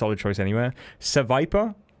solid choice anywhere.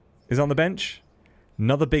 Seviper is on the bench.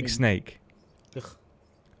 Another big snake. Ugh.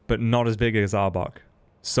 But not as big as Arbok.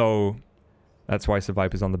 So that's why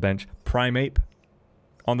Seviper's on the bench. Primeape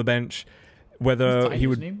on the bench. Whether Tiny, he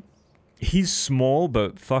would... isn't He's small,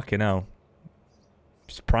 but fucking hell.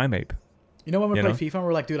 It's Primeape. You know when we You play know? FIFA and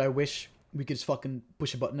we're like, dude, I wish we could just fucking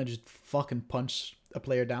push a button and just fucking punch a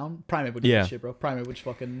player down? Primeape would do Yeah. that shit, bro. Primeape would just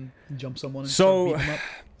fucking jump someone and So- start beating them up.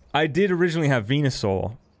 I did originally have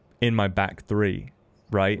Venusaur in my back three,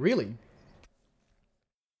 right? Really?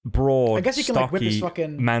 Broad, I guess he can like whip his stocky,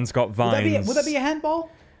 fucking... man's got vines. Would that be a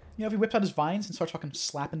handball? You know, if he whips out his vines and starts fucking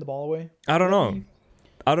slapping the ball away? I don't know.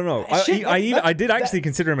 I don't know. Shit, I did actually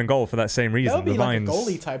consider him in goal for that same reason. That would be the like vines. a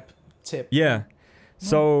goalie type tip. Yeah.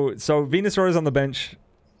 So Venusaur is on the bench.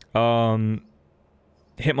 Hitmontop's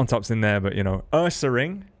in there, but you know,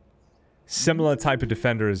 Ursaring, similar type of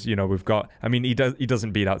defender as you know we've got. I mean, he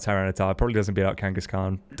doesn't beat out Tyranitar. Probably doesn't beat out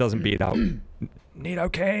Kangaskhan. Doesn't beat out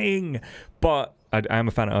Nidoking. But I am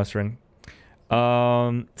a fan of Ursaring.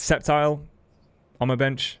 Sceptile on my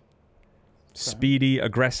bench. Speedy,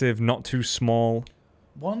 aggressive, not too small.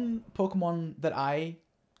 One Pokemon that I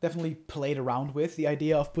definitely played around with, the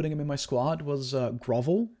idea of putting him in my squad, was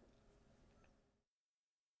Grovel.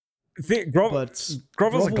 But Grovel's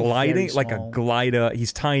Grovel gliding, very like a small. glider.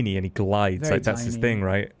 He's tiny and he glides. Very Like that's his tiny. thing,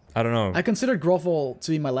 right? I don't know. I considered Grovel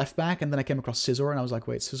to be my left back, and then I came across Scizor, and I was like,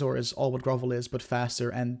 wait, Scizor is all what Grovel is, but faster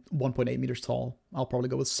and 1.8 meters tall. I'll probably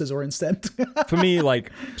go with Scizor instead. For me,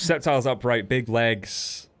 like, Sceptile's upright, big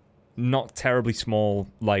legs, not terribly small,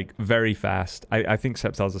 like, very fast. I think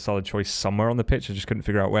Sceptile's a solid choice somewhere on the pitch. I just couldn't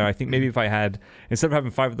figure out where. I think maybe if I had, instead of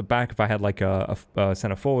having 5 at the back, if I had, like, a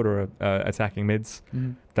center forward or a attacking mids,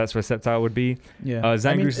 that's where Sceptile would be. Yeah.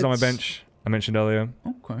 Zangoose is on my bench, I mentioned earlier.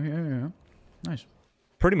 Okay, yeah. Nice.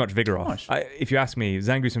 Pretty much Vigoroth. Nice. If you ask me,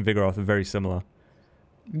 Zangoose and Vigoroth are very similar.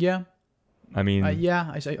 Yeah. I mean, I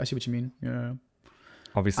see what you mean. Yeah.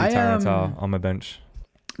 obviously I, Tyranitar on my bench.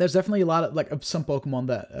 There's definitely a lot of, like, some Pokemon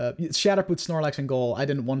that... Shatter put Snorlax in goal. I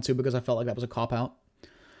didn't want to because I felt like that was a cop-out.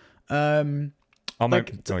 On my, like,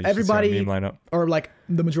 you should see our everybody- meme lineup. Or, like,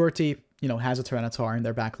 the majority, you know, has a Tyranitar in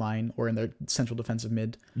their back line or in their central defensive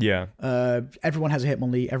mid. Yeah. Everyone has a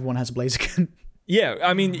Hitmonlee. Everyone has a Blaziken. Yeah,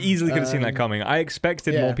 I mean, easily could have seen that coming. I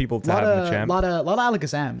expected more people to have the champ. lot of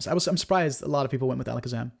Alakazams. I'm surprised a lot of people went with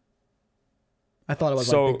Alakazam. I thought I was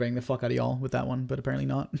So- like big bang the fuck out of y'all with that one, but apparently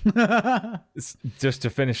not. Just to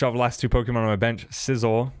finish off, last 2 Pokemon on my bench,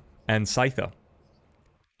 Scizor and Scyther.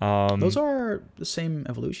 Those are the same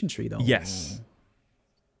evolution tree, though. Yes.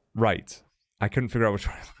 Right. I couldn't figure out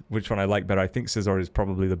which one I like better. I think Scizor is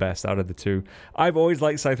probably the best out of the 2. I've always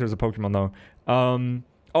liked Scyther as a Pokemon, though.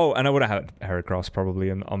 Oh, and I would have had Heracross probably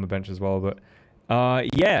on the bench as well. But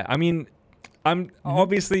yeah, I mean, I'm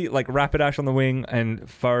obviously like Rapidash on the wing and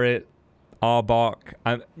Furret, Arbok,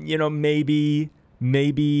 and you know, maybe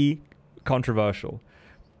controversial.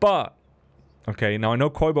 But okay, now I know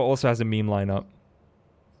Koiba also has a meme lineup.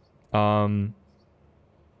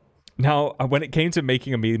 Now, when it came to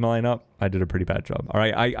making a meme lineup, I did a pretty bad job. All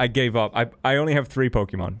right, I gave up. I only have 3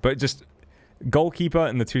 Pokemon, but just goalkeeper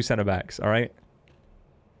and the 2 center backs. All right.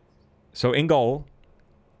 So in goal,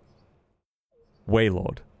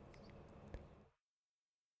 Wailord.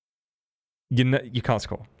 You can't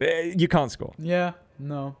score. You can't score. Yeah.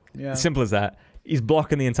 No. Yeah. Simple as that. He's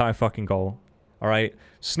blocking the entire fucking goal. All right.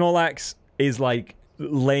 Snorlax is like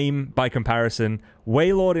lame by comparison.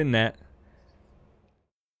 Wailord in net.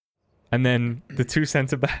 And then the 2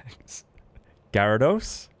 center backs,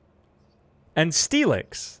 Gyarados and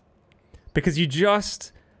Steelix. Because you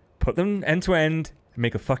just put them end to end,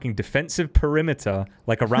 make a fucking defensive perimeter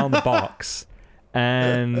like around the box,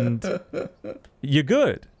 and you're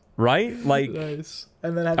good, right? Like, nice.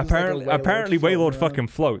 And then apparently Waylord fucking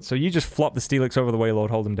floats. So you just flop the Steelix over the Waylord,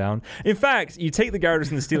 hold him down. In fact, you take the Gyarados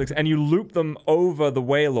and the Steelix and you loop them over the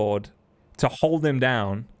Waylord to hold him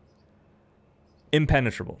down.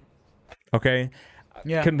 Impenetrable. Okay?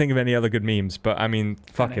 Yeah. Couldn't think of any other good memes, but I mean,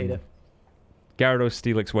 fucking Gyarados,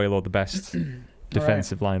 Steelix, Waylord, the best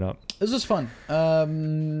defensive lineup. This was fun.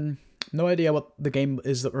 No idea what the game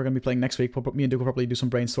is that we're going to be playing next week. Me and Duke will probably do some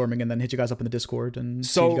brainstorming and then hit you guys up in the Discord and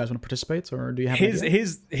see if you guys want to participate, or do you have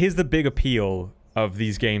here's the big appeal of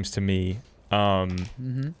these games to me.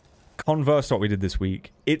 Converse to what we did this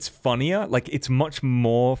week. It's funnier. Like, it's much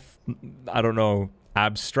more, I don't know,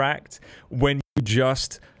 abstract when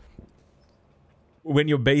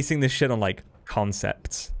you're basing this shit on, like,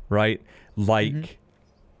 concepts, right?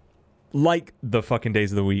 Like the fucking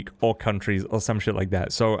days of the week or countries or some shit like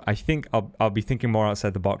that. So I think I'll be thinking more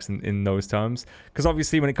outside the box in those terms. Because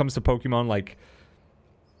obviously when it comes to Pokemon, like,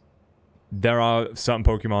 there are certain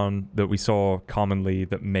Pokemon that we saw commonly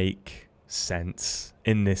that make sense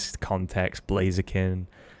in this context. Blaziken,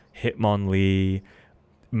 Hitmonlee,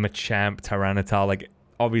 Machamp, Tyranitar, like,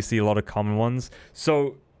 obviously a lot of common ones.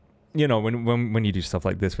 So, you know, when you do stuff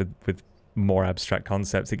like this with more abstract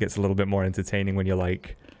concepts, it gets a little bit more entertaining when you're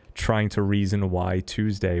like trying to reason why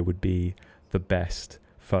Tuesday would be the best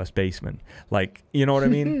first baseman. Like, you know what I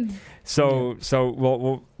mean? So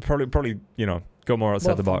we'll probably you know, go more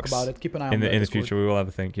outside the box about it. Keep an eye on in the future. We will have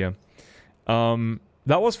a think. Yeah.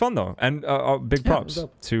 That was fun though, and big props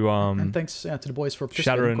to and thanks to the boys for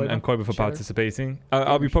participating. Shatter and Koiba for participating.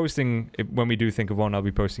 I'll be posting it, when we do think of one. I'll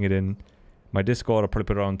be posting it in my Discord. I'll probably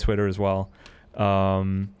put it on Twitter as well.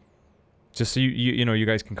 Just so you know, you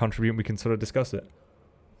guys can contribute and we can sort of discuss it.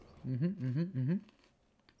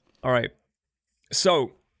 All right.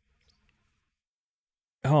 So,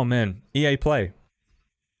 oh man, EA Play.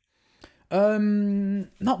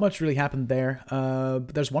 Not much really happened there.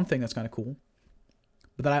 But there's one thing that's kind of cool,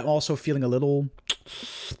 but that I'm also feeling a little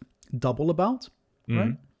double about.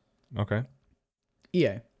 Right? Okay.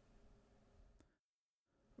 EA.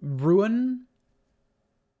 Ruin.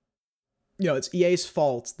 You know, it's EA's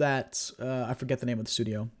fault that I forget the name of the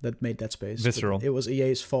studio that made Dead Space. Visceral. It was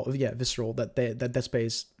EA's fault. Yeah, Visceral. That Dead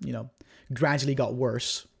Space, you know, gradually got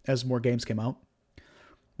worse as more games came out.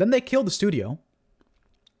 Then they killed the studio,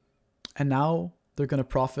 and now they're gonna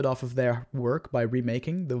profit off of their work by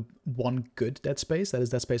remaking the one good Dead Space. That is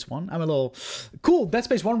Dead Space 1. I'm a little cool. Dead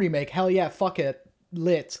Space 1 remake. Hell yeah, fuck it,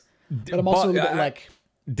 lit. But I'm also a little bit like.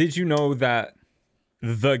 Did you know that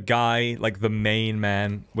the guy, like the main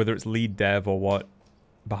man, whether it's lead dev or what,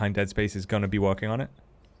 behind Dead Space is gonna be working on it?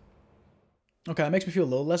 Okay, that makes me feel a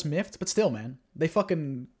little less miffed, but still, man, they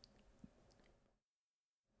fucking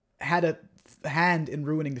had a hand in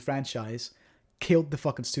ruining the franchise, killed the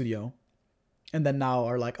fucking studio, and then now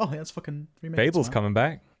are like, oh, yeah, let's fucking remake Fable's coming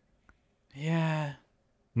back. Yeah.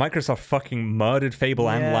 Microsoft fucking murdered Fable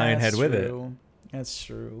and Lionhead with it. That's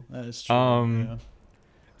true. That is true. Yeah.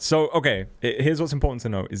 So, okay, here's what's important to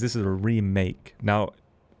note, is this is a remake. Now,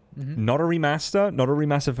 not a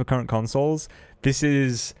remaster for current consoles.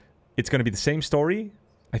 It's going to be the same story,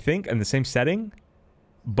 I think, and the same setting,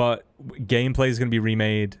 but gameplay is going to be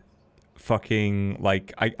remade. Fucking,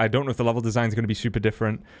 like, I don't know if the level design is going to be super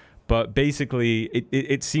different, but basically,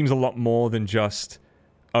 it seems a lot more than just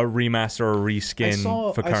a remaster or a reskin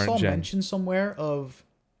for current gen. I saw mention somewhere of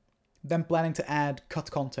them planning to add cut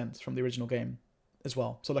content from the original game as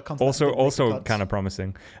well. So the content also kind of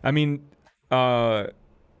promising. I mean, I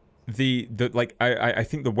think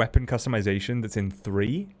the weapon customization that's in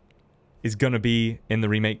 3 is gonna be in the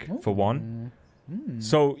remake for 1.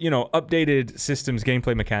 So, you know, updated systems,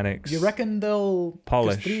 gameplay mechanics. You reckon they'll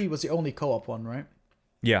polish? 3 was the only co-op one, right?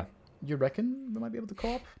 Yeah. You reckon they might be able to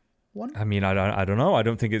co-op 1? I mean, I don't know. I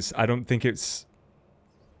don't think it's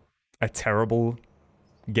a terrible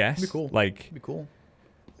guess. It'd be cool. Like, it'd be cool.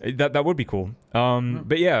 That would be cool.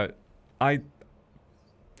 But yeah, I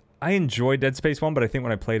enjoyed Dead Space 1, but I think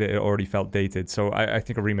when I played it, it already felt dated. So I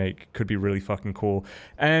think a remake could be really fucking cool.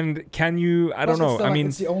 And can you? I don't know. I mean,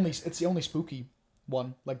 it's the only spooky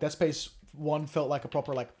one. Like Dead Space 1 felt like a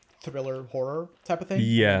proper like thriller horror type of thing.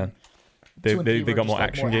 Yeah, they got more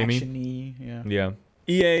action gamey. Yeah.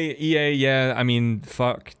 EA. Yeah. I mean,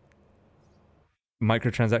 fuck.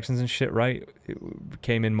 Microtransactions and shit, right? It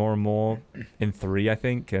came in more and more in 3, I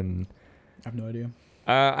think, and I have no idea.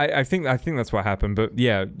 I think that's what happened, but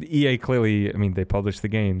yeah, EA clearly, I mean, they published the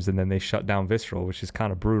games and then they shut down Visceral, which is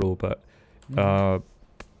kind of brutal. But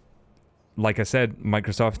like I said,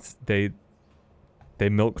 Microsoft they they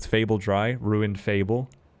milked Fable dry, ruined Fable,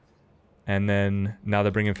 and then now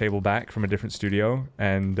they're bringing Fable back from a different studio,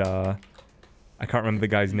 and I can't remember the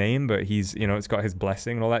guy's name, but he's, you know, it's got his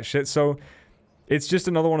blessing and all that shit. So it's just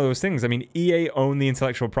another one of those things. I mean, EA own the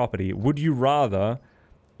intellectual property. Would you rather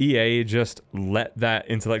EA just let that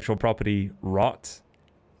intellectual property rot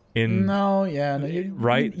in? No, yeah, no,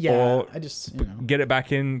 right? Yeah, or I just, you know. get it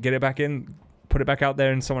back in, put it back out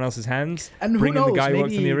there in someone else's hands. And bring who knows, in the guy maybe, who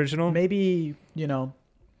worked in the original. Maybe, you know,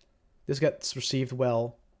 this gets received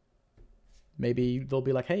well. Maybe they'll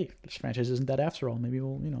be like, hey, this franchise isn't that after all. Maybe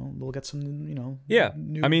we'll get some, you know, yeah.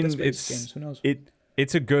 new I mean, Dead Space it's games. Who knows?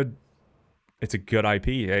 It's a good IP.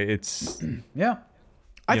 It's yeah.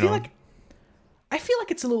 I feel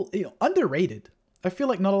like it's a little, you know, underrated. I feel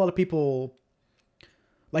like not a lot of people,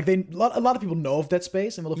 like a lot of people know of Dead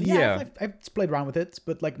Space and will have, yeah. I've played around with it,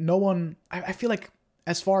 but like no one, I feel like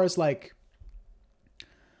as far as like,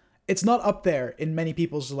 it's not up there in many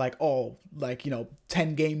people's like, oh, like, you know,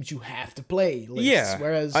 10 games you have to play lists. Yeah,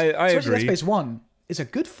 Whereas I especially agree. Dead Space 1 is a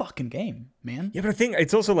good fucking game, man. Yeah, but I think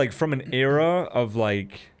it's also like from an era of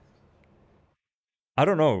like, I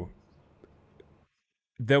don't know.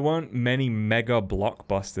 There weren't many mega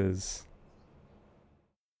blockbusters.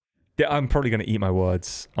 I'm probably going to eat my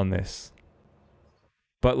words on this.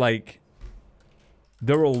 But like,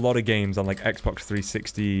 there were a lot of games on like Xbox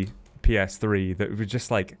 360, PS3 that were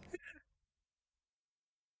just like,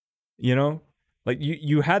 you know, like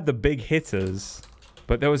you had the big hitters,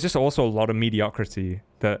 but there was just also a lot of mediocrity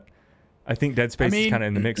that I think Dead Space is kind of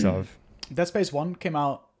in the mix of. Dead Space 1 came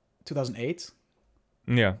out 2008.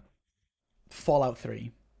 Yeah. Fallout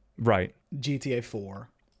 3. Right. GTA 4.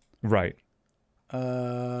 Right.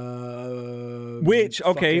 Which,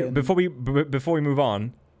 okay, fucking... before we move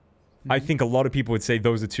on, I think a lot of people would say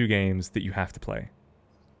those are two games that you have to play.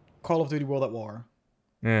 Call of Duty World at War.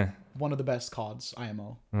 Yeah. One of the best CODs,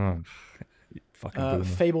 IMO. Oh, fucking boomer.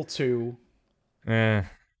 Fable 2. Eh.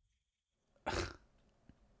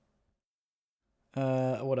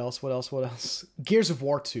 What else? Gears of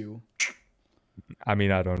War 2. I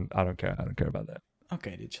mean, I don't care. I don't care about that.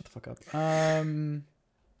 Okay, dude, shut the fuck up.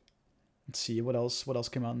 Let's see, what else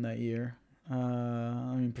came out in that year? I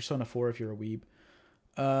mean, Persona 4 if you're a weeb.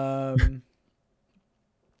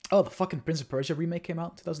 Oh, the fucking Prince of Persia remake came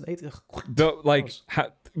out in 2008.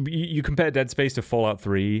 You compare Dead Space to Fallout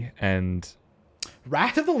 3 and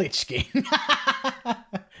Wrath of the Lich King.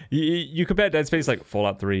 you compare Dead Space like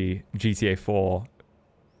Fallout 3, GTA 4,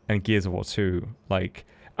 and Gears of War 2. Like,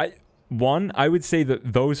 I would say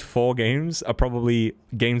that those 4 games are probably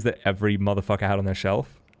games that every motherfucker had on their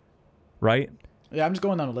shelf, right? Yeah, I'm just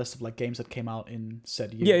going down a list of like games that came out in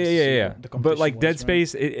said years. Yeah. But like Dead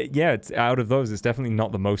Space, it's out of those, it's definitely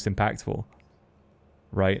not the most impactful,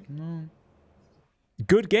 right? No.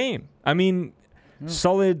 Good game. I mean,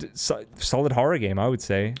 solid horror game, I would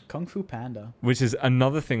say. Kung Fu Panda, which is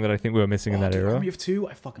another thing that I think we were missing in that era. Army of Two,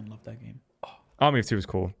 I fucking love that game. Army of Two was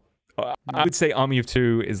cool. I would say Army of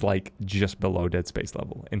Two is like just below Dead Space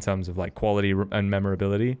level in terms of like quality and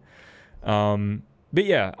memorability. But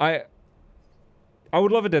yeah, I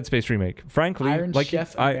would love a Dead Space remake. Frankly, Iron like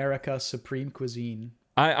Chef America Supreme Cuisine.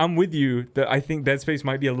 I'm with you that I think Dead Space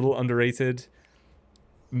might be a little underrated.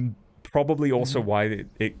 Probably also why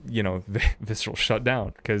it you know, Visceral shut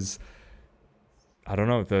down, because I don't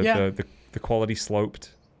know, the quality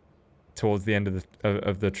sloped towards the end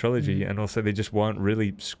of the trilogy, and also they just weren't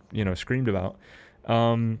really, you know, screamed about.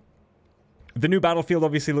 The new Battlefield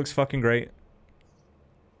obviously looks fucking great.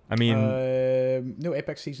 I mean, new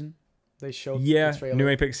Apex season. They showed the trailer. new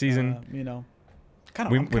Apex season. You know,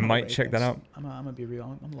 kind of. We might check that out. I'm gonna be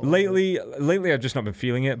real. Lately, I've just not been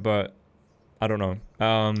feeling it, but I don't know.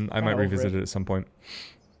 I might revisit it at some point.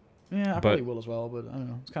 Yeah, I probably will as well, but I don't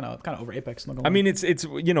know. It's kind of over Apex. I mean, it's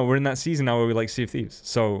you know, we're in that season now where we like Sea of Thieves,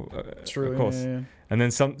 so true, of course. Yeah. And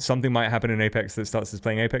then something might happen in Apex that starts us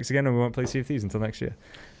playing Apex again, and we won't play Sea of Thieves until next year.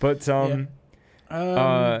 But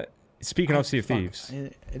speaking of Sea of Thieves,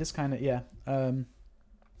 it is kind of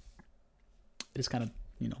it is kind of,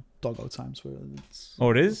 you know, doggo times where it's.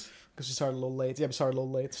 Oh, it is. Because we started a little late. Yeah, we started a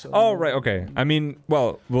little late. So. Oh right, okay. I mean,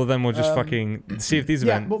 well then we'll just fucking Sea of Thieves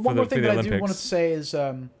event. Yeah, but one more thing that I do want to say is,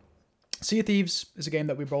 Sea of Thieves is a game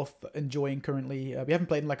that we're both enjoying currently. We haven't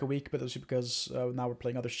played in like a week, but that's because now we're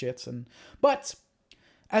playing other shit. But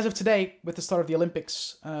as of today, with the start of the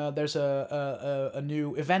Olympics, there's a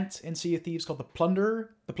new event in Sea of Thieves called the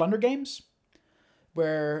Plunder Games,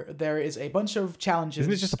 where there is a bunch of challenges.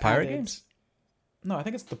 Isn't it just the Pirate Games? No, I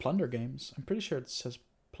think it's the Plunder Games. I'm pretty sure it says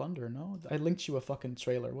Plunder. No, I linked you a fucking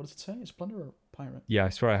trailer. What does it say? Is Plunder or Pirate? Yeah, I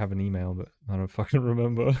swear I have an email, but I don't fucking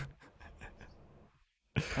remember.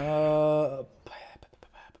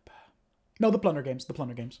 No, the Plunder Games. The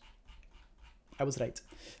Plunder Games. I was right.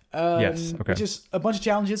 Yes, okay. Which is a bunch of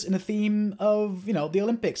challenges in the theme of, you know, the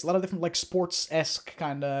Olympics. A lot of different like sports-esque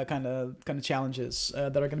kind of challenges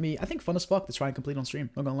that are gonna be, I think, fun as fuck to try and complete on stream.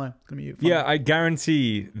 Not gonna lie, it's gonna be fun. Yeah, I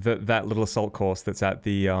guarantee that little assault course that's at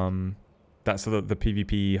the that's the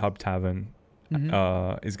PvP hub tavern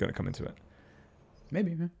is gonna come into it.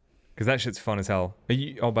 Maybe. Yeah. Because that shit's fun as hell.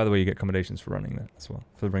 Oh, by the way, you get accommodations for running that as well,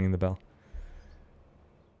 for ringing the bell.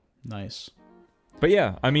 Nice. But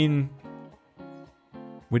yeah, I mean,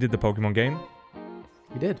 we did the Pokemon game.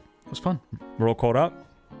 We did. It was fun. We're all caught up.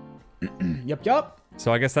 Yup.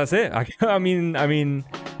 So I guess that's it. I mean,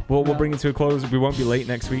 we'll bring it to a close. We won't be late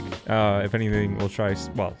next week. If anything, we'll try,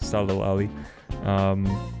 start a little early.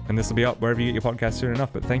 And this will be up wherever you get your podcast soon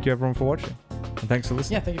enough. But thank you everyone for watching. And thanks for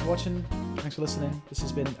listening. Yeah, thank you for watching. Thanks for listening. This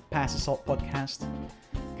has been Pass Assault Podcast.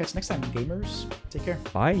 Catch you next time, gamers. Take care.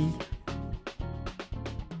 Bye.